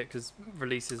able to see it, because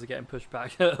releases are getting pushed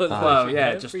back. Well, yeah,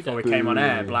 Every just day. before we came on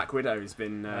air, Boo. Black Widow's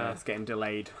been it's getting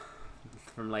delayed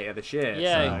from later this year.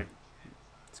 Yeah. So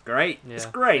it's great. It's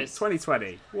Yeah. great. It's-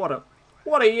 2020.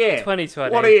 What a year.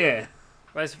 2020. What a year.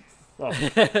 That's Well,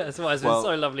 that's why it's been Well-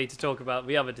 so lovely to talk about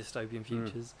the other dystopian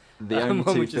futures, The only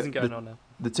one two, which isn't going on now.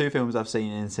 the two films I've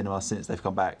seen in cinema since they've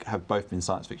come back have both been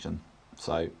science fiction.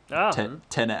 So Ah,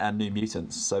 Tenet and New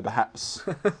Mutants. So perhaps,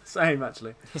 same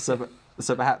actually. so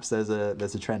perhaps there's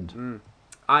a trend.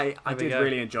 I There we did go.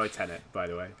 really enjoy Tenet, by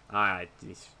the way. I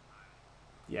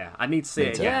need to see Me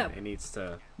it too. again. Yeah. It needs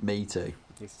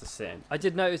to sit in. I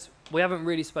did notice we haven't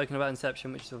really spoken about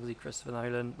Inception, which is obviously Christopher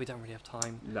Nolan. We don't really have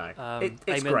time. No, it's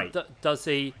Eamon, great. Does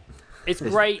he? It's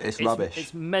great. it's rubbish.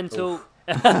 It's mental.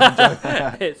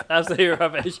 It's absolutely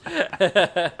rubbish.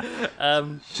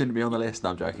 Shouldn't be on the list.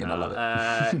 No, I'm joking. I love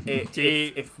it.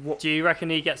 Do you reckon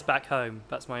he gets back home?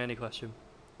 That's my only question.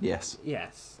 Yes.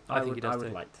 Yes, I think he does I would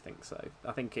too. like to think so.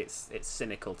 I think it's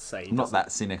cynical to say. He I'm not doesn't-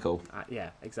 that cynical. Yeah,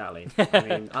 exactly. I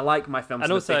mean, I like my films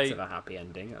And with a also- bit of a happy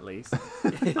ending, at least.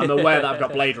 I'm aware that I've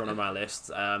got Blade Runner on my list,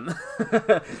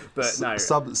 but no.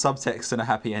 Subtext and a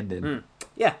happy ending.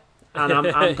 Yeah, and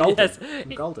I'm golden. Yes. I'm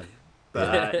golden.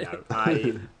 But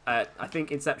no, I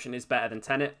think Inception is better than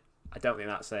Tenet. I don't think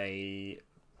that's a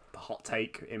hot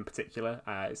take in particular.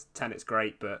 Tenet's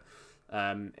great, but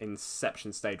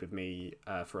Inception stayed with me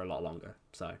for a lot longer.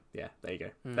 So yeah, there you go.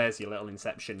 There's your little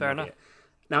Inception. Fair nugget. enough.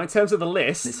 Now in terms of the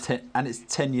list, It's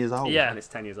 10 years old. Yeah. and it's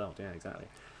 10 years old. Yeah, exactly.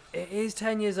 It is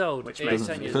 10 years old. Which It makes is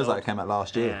It 10 years feels old. like it came out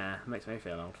last year. Yeah, makes me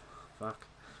feel old. Fuck.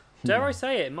 Dare I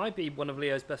say it might be one of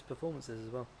Leo's best performances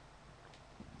as well.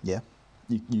 Yeah.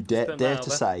 You dare put dare that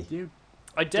to out say. You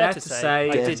I dare to say.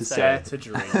 I dare did to say. dare it. to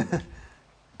dream.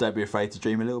 Don't be afraid to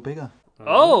dream a little bigger.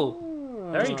 Oh,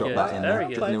 very Just drop good. that in Very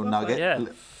there. good. Little Well nugget.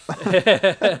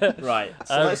 Yeah. Right,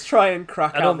 so let's try and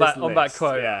crack and out on that- this on that list.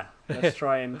 quote. Yeah, let's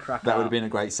try and crack That out. would have been a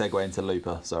great segue into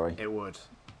Looper, sorry. It would.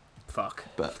 Fuck.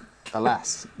 But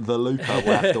alas, the Looper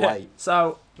will have to wait.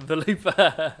 So, The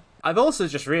Looper. I've also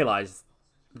just realised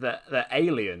that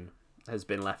Alien has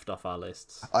been left off our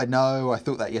lists. I know, I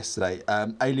thought that yesterday.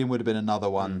 Alien would have been another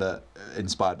one that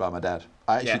inspired by my dad.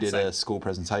 I actually Yeah, did same. a school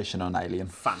presentation on Alien.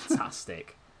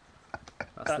 Fantastic.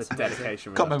 That's the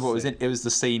dedication. Can't remember what was in. It was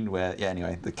the scene where, yeah.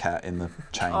 Anyway, the cat in the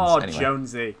chains. Oh, anyway.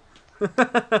 Jonesy.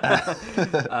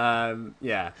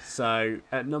 Yeah. So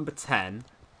at number 10,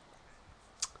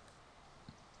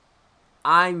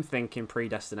 I'm thinking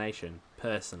Predestination.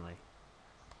 Personally.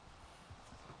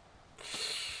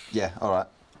 Yeah. All right.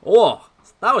 Oh,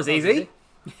 that was easy.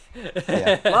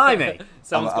 Yeah. Blimey.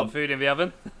 Someone's I'm- got food in the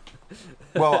oven.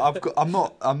 Well,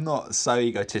 I'm not so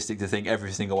egotistic to think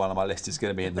every single one on my list is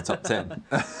going to be in the top 10.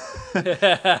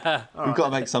 We've got to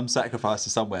make some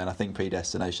sacrifices somewhere, and I think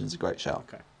Predestination is a great shout.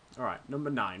 Okay. All right. Number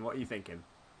 9. What are you thinking?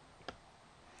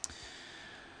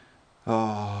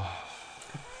 Oh,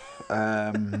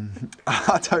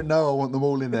 I don't know. I want them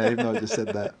all in there, even though I just said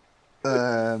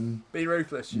that. Be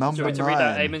ruthless. Number Do you want me to read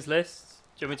out 9. Eamon's list?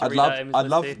 Do you want me to I'd read love, out Eamon's I'd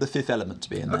list? love Steve? the Fifth Element to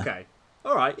be in there. Okay.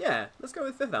 All right. Yeah. Let's go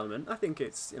with Fifth Element. I think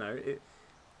it's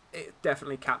it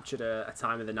definitely captured a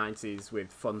time in the 90s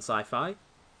with fun sci-fi.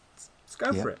 Let's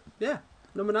go Yeah. for it. Yeah.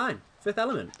 Number 9. Fifth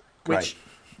Element. Great. Which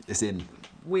It's in.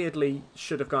 weirdly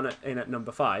should have gone in at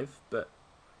number 5, but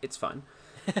it's fine.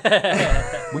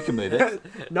 We can move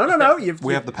it. No.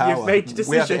 We have the power. You've made your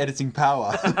We have the decision. editing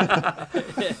power.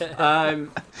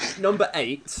 Number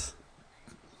 8.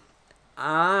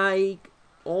 I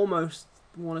almost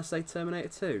want to say Terminator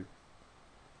 2.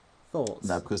 Thoughts?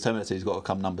 No, because Terminator 2's got to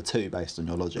come number 2 based on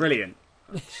your logic. Brilliant.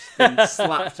 Just been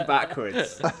slapped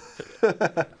backwards.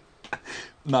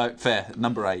 No, fair.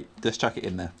 Number 8. Let's chuck it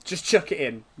in there. Just chuck it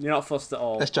in. You're not fussed at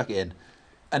all. Let's chuck it in.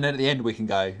 And then at the end we can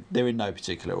go, they're in no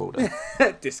particular order.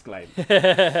 Disclaim. All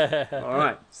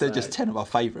right. They're so- just 10 of our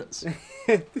favourites.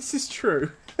 This is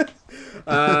true.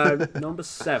 Number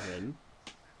 7.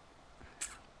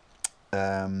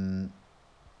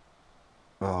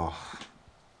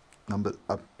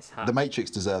 It's hard. The Matrix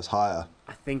deserves higher.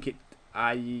 I think it.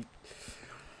 I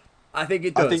think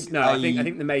it I does. think I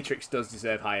think the Matrix does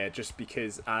deserve higher, just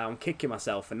because I'm kicking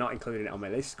myself for not including it on my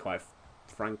list. Quite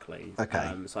frankly.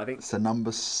 Okay. So I think So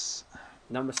number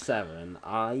 7.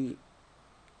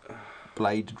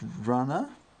 Blade Runner?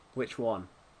 Which one?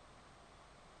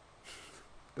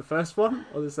 The first one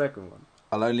or the second one?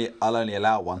 I'll only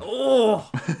allow one. Oh,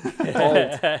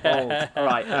 bold. All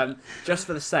right. Just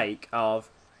for the sake of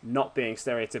not being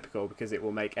stereotypical, because it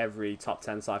will make every top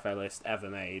 10 sci-fi list ever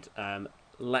made.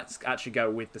 Let's actually go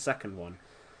with the second one.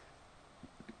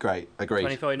 Great, agreed.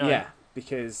 2049. Yeah,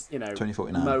 because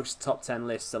 2049. most top 10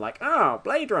 lists are like, oh,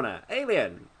 Blade Runner,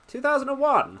 Alien,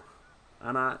 2001,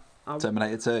 and I'll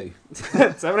Terminator 2.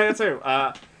 Terminator 2.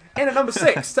 In at number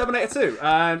 6, Terminator 2.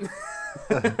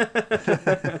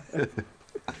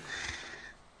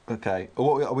 Okay.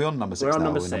 Are we on number 6 We're on now?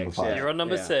 number or are we 6, five? yeah. You're on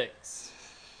number 6.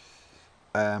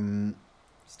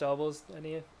 Star Wars,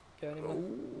 any go anymore?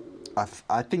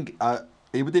 I think it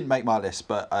didn't make my list,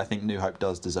 but I think New Hope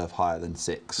does deserve higher than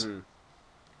 6.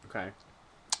 Okay.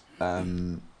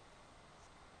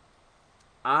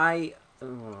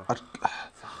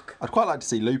 I'd quite like to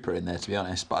see Looper in there, to be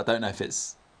honest, but I don't know if it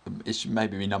should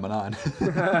maybe be number 9.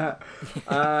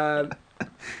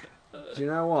 Do you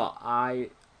know what? I'd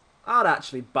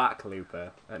actually back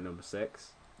Looper at number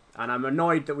 6, and I'm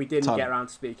annoyed that we didn't get around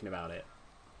to speaking about it.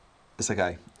 It's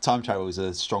okay. Time travel is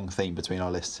a strong theme between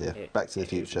our lists here. Back to the it is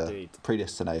Future, indeed.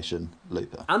 Predestination,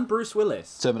 Looper, And Bruce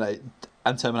Willis. Terminator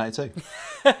 2.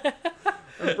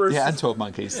 Yeah, and 12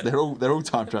 Monkeys. They're all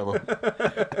time travel.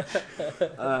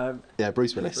 Yeah,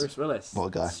 Bruce Willis. Bruce Willis. What a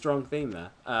guy. Strong theme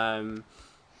there.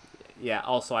 Yeah,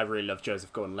 also I really love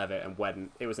Joseph Gordon-Levitt, and when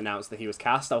it was announced that he was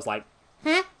cast, I was like,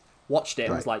 watched it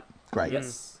and was like, Great.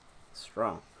 yes,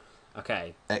 strong.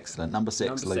 Okay. Excellent. Number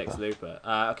 6, Number Looper. 6, Looper.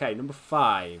 Okay, number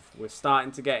 5. We're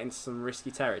starting to get into some risky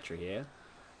territory here.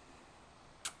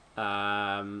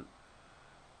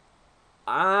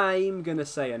 I'm gonna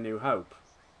say A New Hope.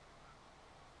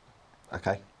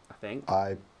 Okay. I think.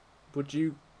 I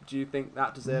Do you think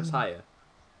that deserves higher?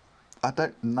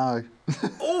 don't know.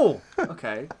 Oh,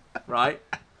 okay, right.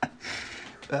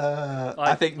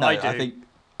 I think no. I do.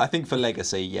 I think for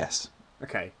legacy, yes.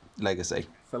 Okay, Legacy.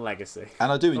 for legacy.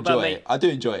 And I do What about enjoy me? it. I do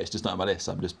enjoy it. It's just not on my list.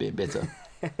 I'm just being bitter.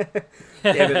 Yeah, but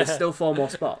there's still 4 more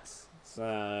spots. So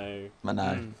I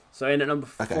know. So in at number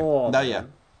 4. Okay. No, then. yeah.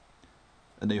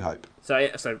 A New Hope.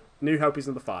 So New Hope is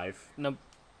number 5.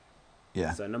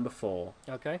 Yeah. So number 4.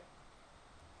 Okay.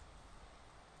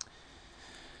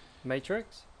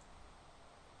 Matrix.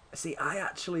 See, I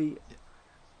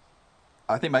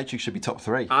think Matrix should be top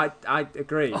 3. I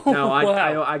agree. Oh, No,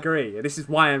 wow. I agree. This is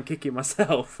why I'm kicking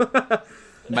myself.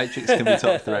 Matrix can be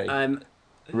top 3. um,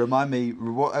 Remind me,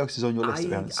 what else is on your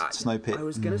list? Snow Pit. I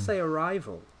was gonna say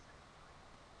Arrival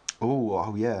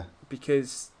Oh yeah.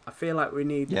 because I feel like we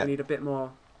need Yeah. a bit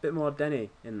more Denny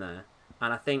in there,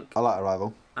 and I think I like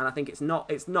Arrival. it's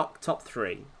not top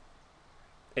 3.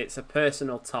 It's a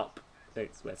personal top.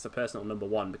 It's a personal number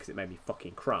 1 because it made me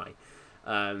fucking cry.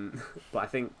 But I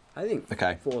think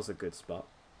Okay. 4's a good spot.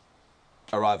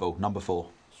 Arrival, number 4.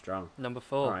 Strong. Number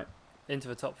 4. All right. Into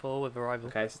the top 4 with Arrival.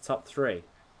 Okay, so top 3.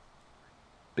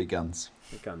 Big Guns.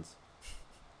 Big Guns.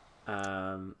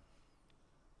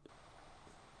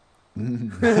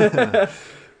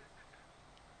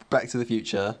 Back to the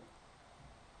Future.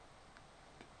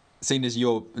 Seeing as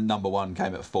your number 1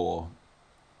 came at 4,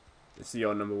 It's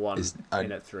your number 1 is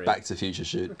in at 3. Back to the Future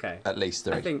should Okay. at least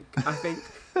 3. I think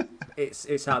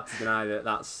it's hard to deny that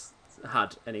that's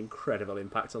had an incredible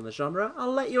impact on the genre.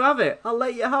 I'll let you have it.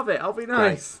 I'll be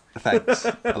nice. Thanks.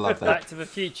 I love that. Back to the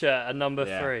Future at number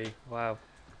Yeah. 3. Wow.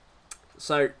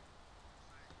 So,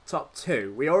 top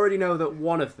 2. We already know that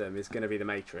one of them is going to be The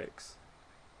Matrix.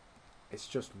 It's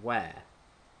just where.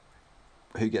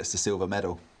 Who gets the silver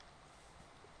medal?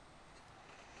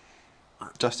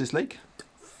 Justice League?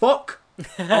 Fuck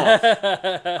off.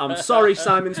 I'm sorry,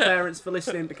 Simon's parents, for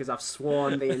listening because I've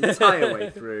sworn the entire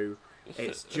way through.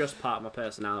 It's just part of my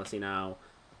personality now.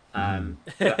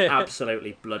 But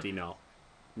absolutely bloody not.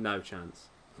 No chance.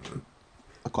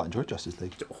 I quite enjoyed Justice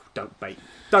League. Oh, don't bait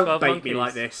 12 me Monkeys.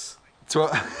 like this.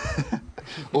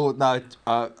 Or no,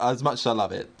 as much as I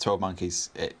love it, 12 Monkeys,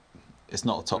 it's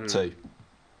not a top 2.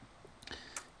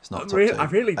 It's not a top 2. I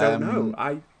really don't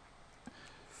know.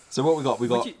 So what we got?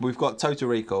 Would you- We've got Total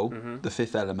Recall, The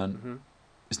Fifth Element.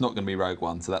 It's not going to be Rogue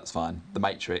One, so that's fine. The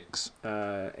Matrix,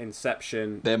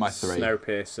 Inception. They're my 3.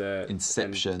 Snowpiercer.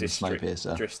 Inception, and District,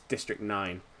 Snowpiercer. District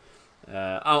 9.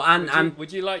 And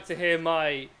Would you like to hear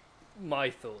my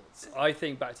thoughts? I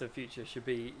think Back to the Future should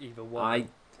be either 1.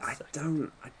 I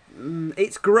don't.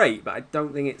 It's great, but I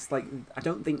don't think it's like. I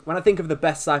don't think when I think of the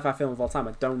best sci-fi film of all time,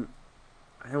 I don't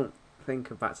think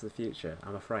of Back to the Future.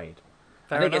 I'm afraid.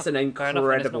 Fair I think enough. it's an Fair enough, and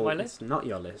incredible. it's not my list. It's not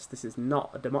your list. This is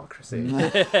not a democracy.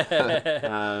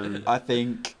 I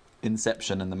think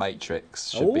Inception and The Matrix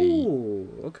should be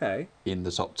okay. in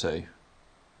the top 2.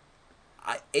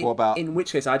 What about in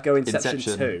which case I'd go Inception,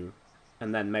 Inception 2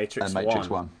 and then Matrix, And Matrix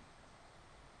 1. 1.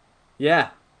 Yeah.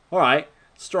 All right.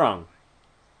 Strong.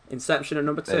 Inception at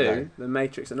number There you 2, The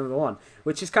Matrix at number 1,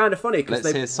 which is kind of funny because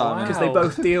Let's hear Simon. they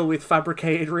both deal with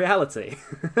fabricated reality.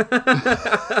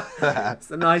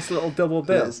 It's a nice little double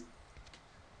bill.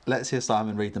 Let's hear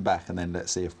Simon read them back, and then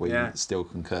let's see if we Yeah. still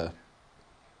concur.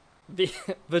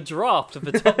 The draft of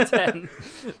the top 10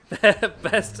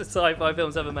 best sci-fi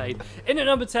films ever made. In at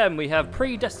number 10, we have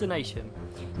Predestination.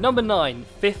 Number 9,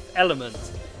 Fifth Element.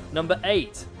 Number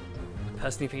 8, I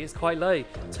personally think it's quite low,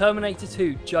 Terminator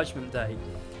 2, Judgment Day.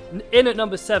 In at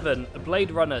number 7,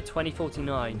 Blade Runner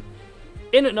 2049.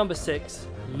 In at number 6,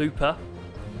 Looper.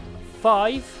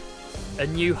 5, A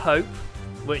New Hope,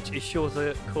 which is sure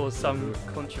to cause some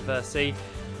controversy.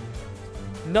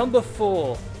 Number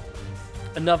 4,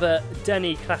 another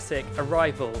Denny classic,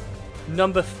 Arrival.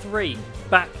 Number 3,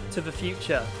 Back to the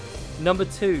Future. Number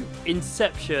 2,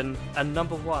 Inception. And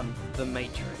number 1, The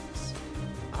Matrix.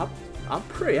 I'm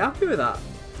pretty happy with that,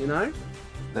 you know?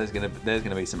 There's gonna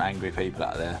be some angry people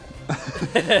out there.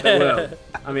 There will.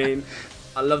 I mean,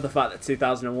 I love the fact that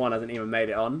 2001 hasn't even made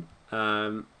it on.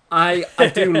 I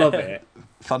do love it.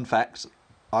 Fun fact: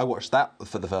 I watched that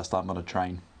for the first time on a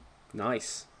train.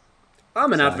 Nice.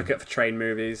 I'm an So- advocate for train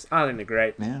movies. I think they're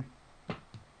great. Yeah.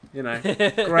 You know,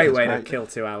 great way to great. kill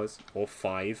 2 hours or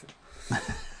 5.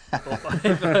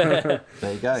 There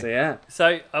you go. So yeah, So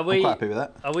are I'm we? quite happy with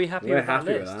that. Are we happy we're with that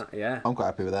happy with list? that. Yeah, I'm quite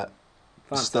happy with that.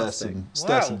 fantastic. Stir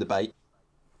Wow. some debate.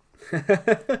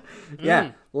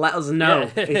 Yeah, let us know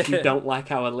Yeah. if you don't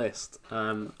like our list,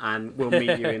 and we'll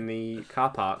meet you in the car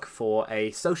park for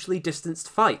a socially distanced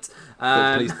fight.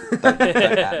 But please don't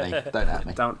at me. Don't at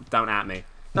me. Don't at me.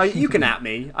 No, you can at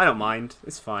me. I don't mind.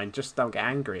 It's fine. Just don't get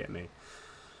angry at me.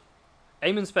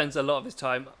 Eamon spends a lot of his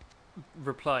time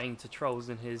replying to trolls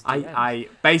in his DMs. I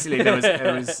basically there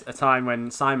was a time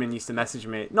when Simon used to message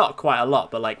me, not quite a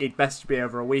lot, but like he'd message me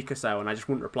over a week or so, and I just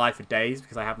wouldn't reply for days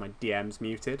because I have my DMs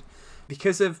muted.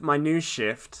 Because of my news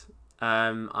shift,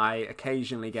 I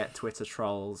occasionally get Twitter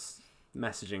trolls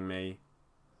messaging me,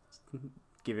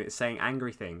 saying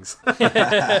angry things. So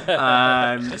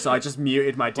I just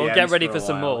muted my DMs. Well, get ready for for a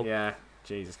some while. more. Yeah,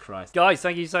 Jesus Christ. Guys,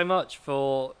 thank you so much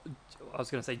for, I was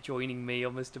going to say joining me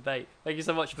on this debate. Thank you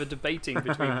so much for debating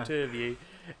between the two of you.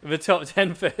 The top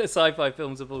 10 sci-fi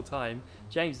films of all time.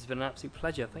 James, it's been an absolute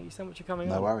pleasure. Thank you so much for coming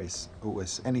on. No worries.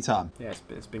 Always. Anytime. Yeah,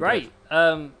 it's been Great.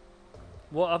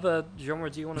 What other genre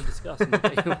do you want to discuss?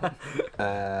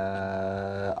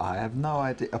 I have no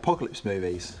idea. Apocalypse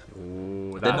movies.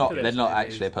 Ooh, They're not. Apocalypse They're not movies.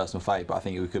 actually a personal favourite, but I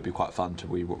think it could be quite fun to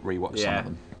rewatch some Yeah. of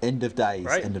them. End of Days.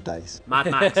 Right. End of Days. Mad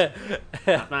Max.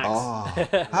 Mad Max. Oh,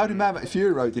 how did Mad Max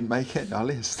Fury Road didn't make it in our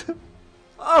list?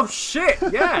 Oh shit!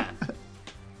 Yeah.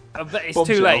 But it's Bombshell.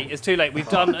 too late. It's too late. We've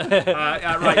done.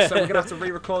 Right, so we're gonna have to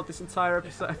re-record this entire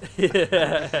episode.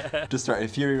 Just right.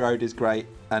 Fury Road is great,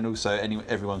 and also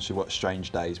everyone should watch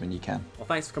Strange Days when you can. Well,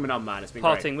 thanks for coming on, man. It's been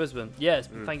Parting wisdom. Yes,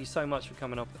 thank you so much for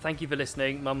coming on. Thank you for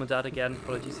listening, Mum and Dad again.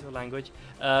 Apologies for the language.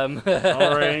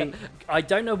 Sorry. I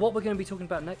don't know what we're going to be talking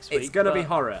about next week. It's gonna be but,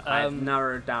 horror. I've um,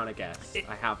 narrowed down a guess.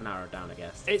 I have narrowed down a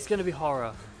guess. It's going to be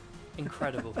horror.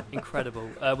 Incredible, incredible.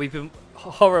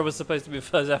 Horror was supposed to be the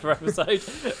first ever episode.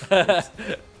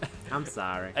 I'm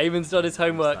sorry. Eamon's done his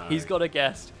homework. Sorry. He's got a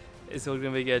guest. It's all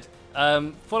going to be good.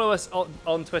 Follow us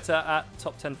on Twitter at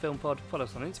Top 10 Film Pod. Follow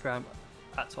us on Instagram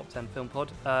at Top 10 Film Pod.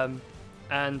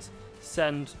 And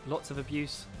send lots of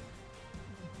abuse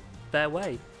their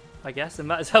way, I guess. And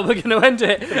that is how we're going to end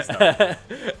it.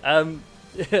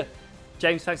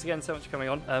 James, thanks again so much for coming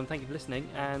on. Thank you for listening,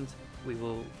 and we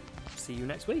will see you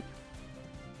next week.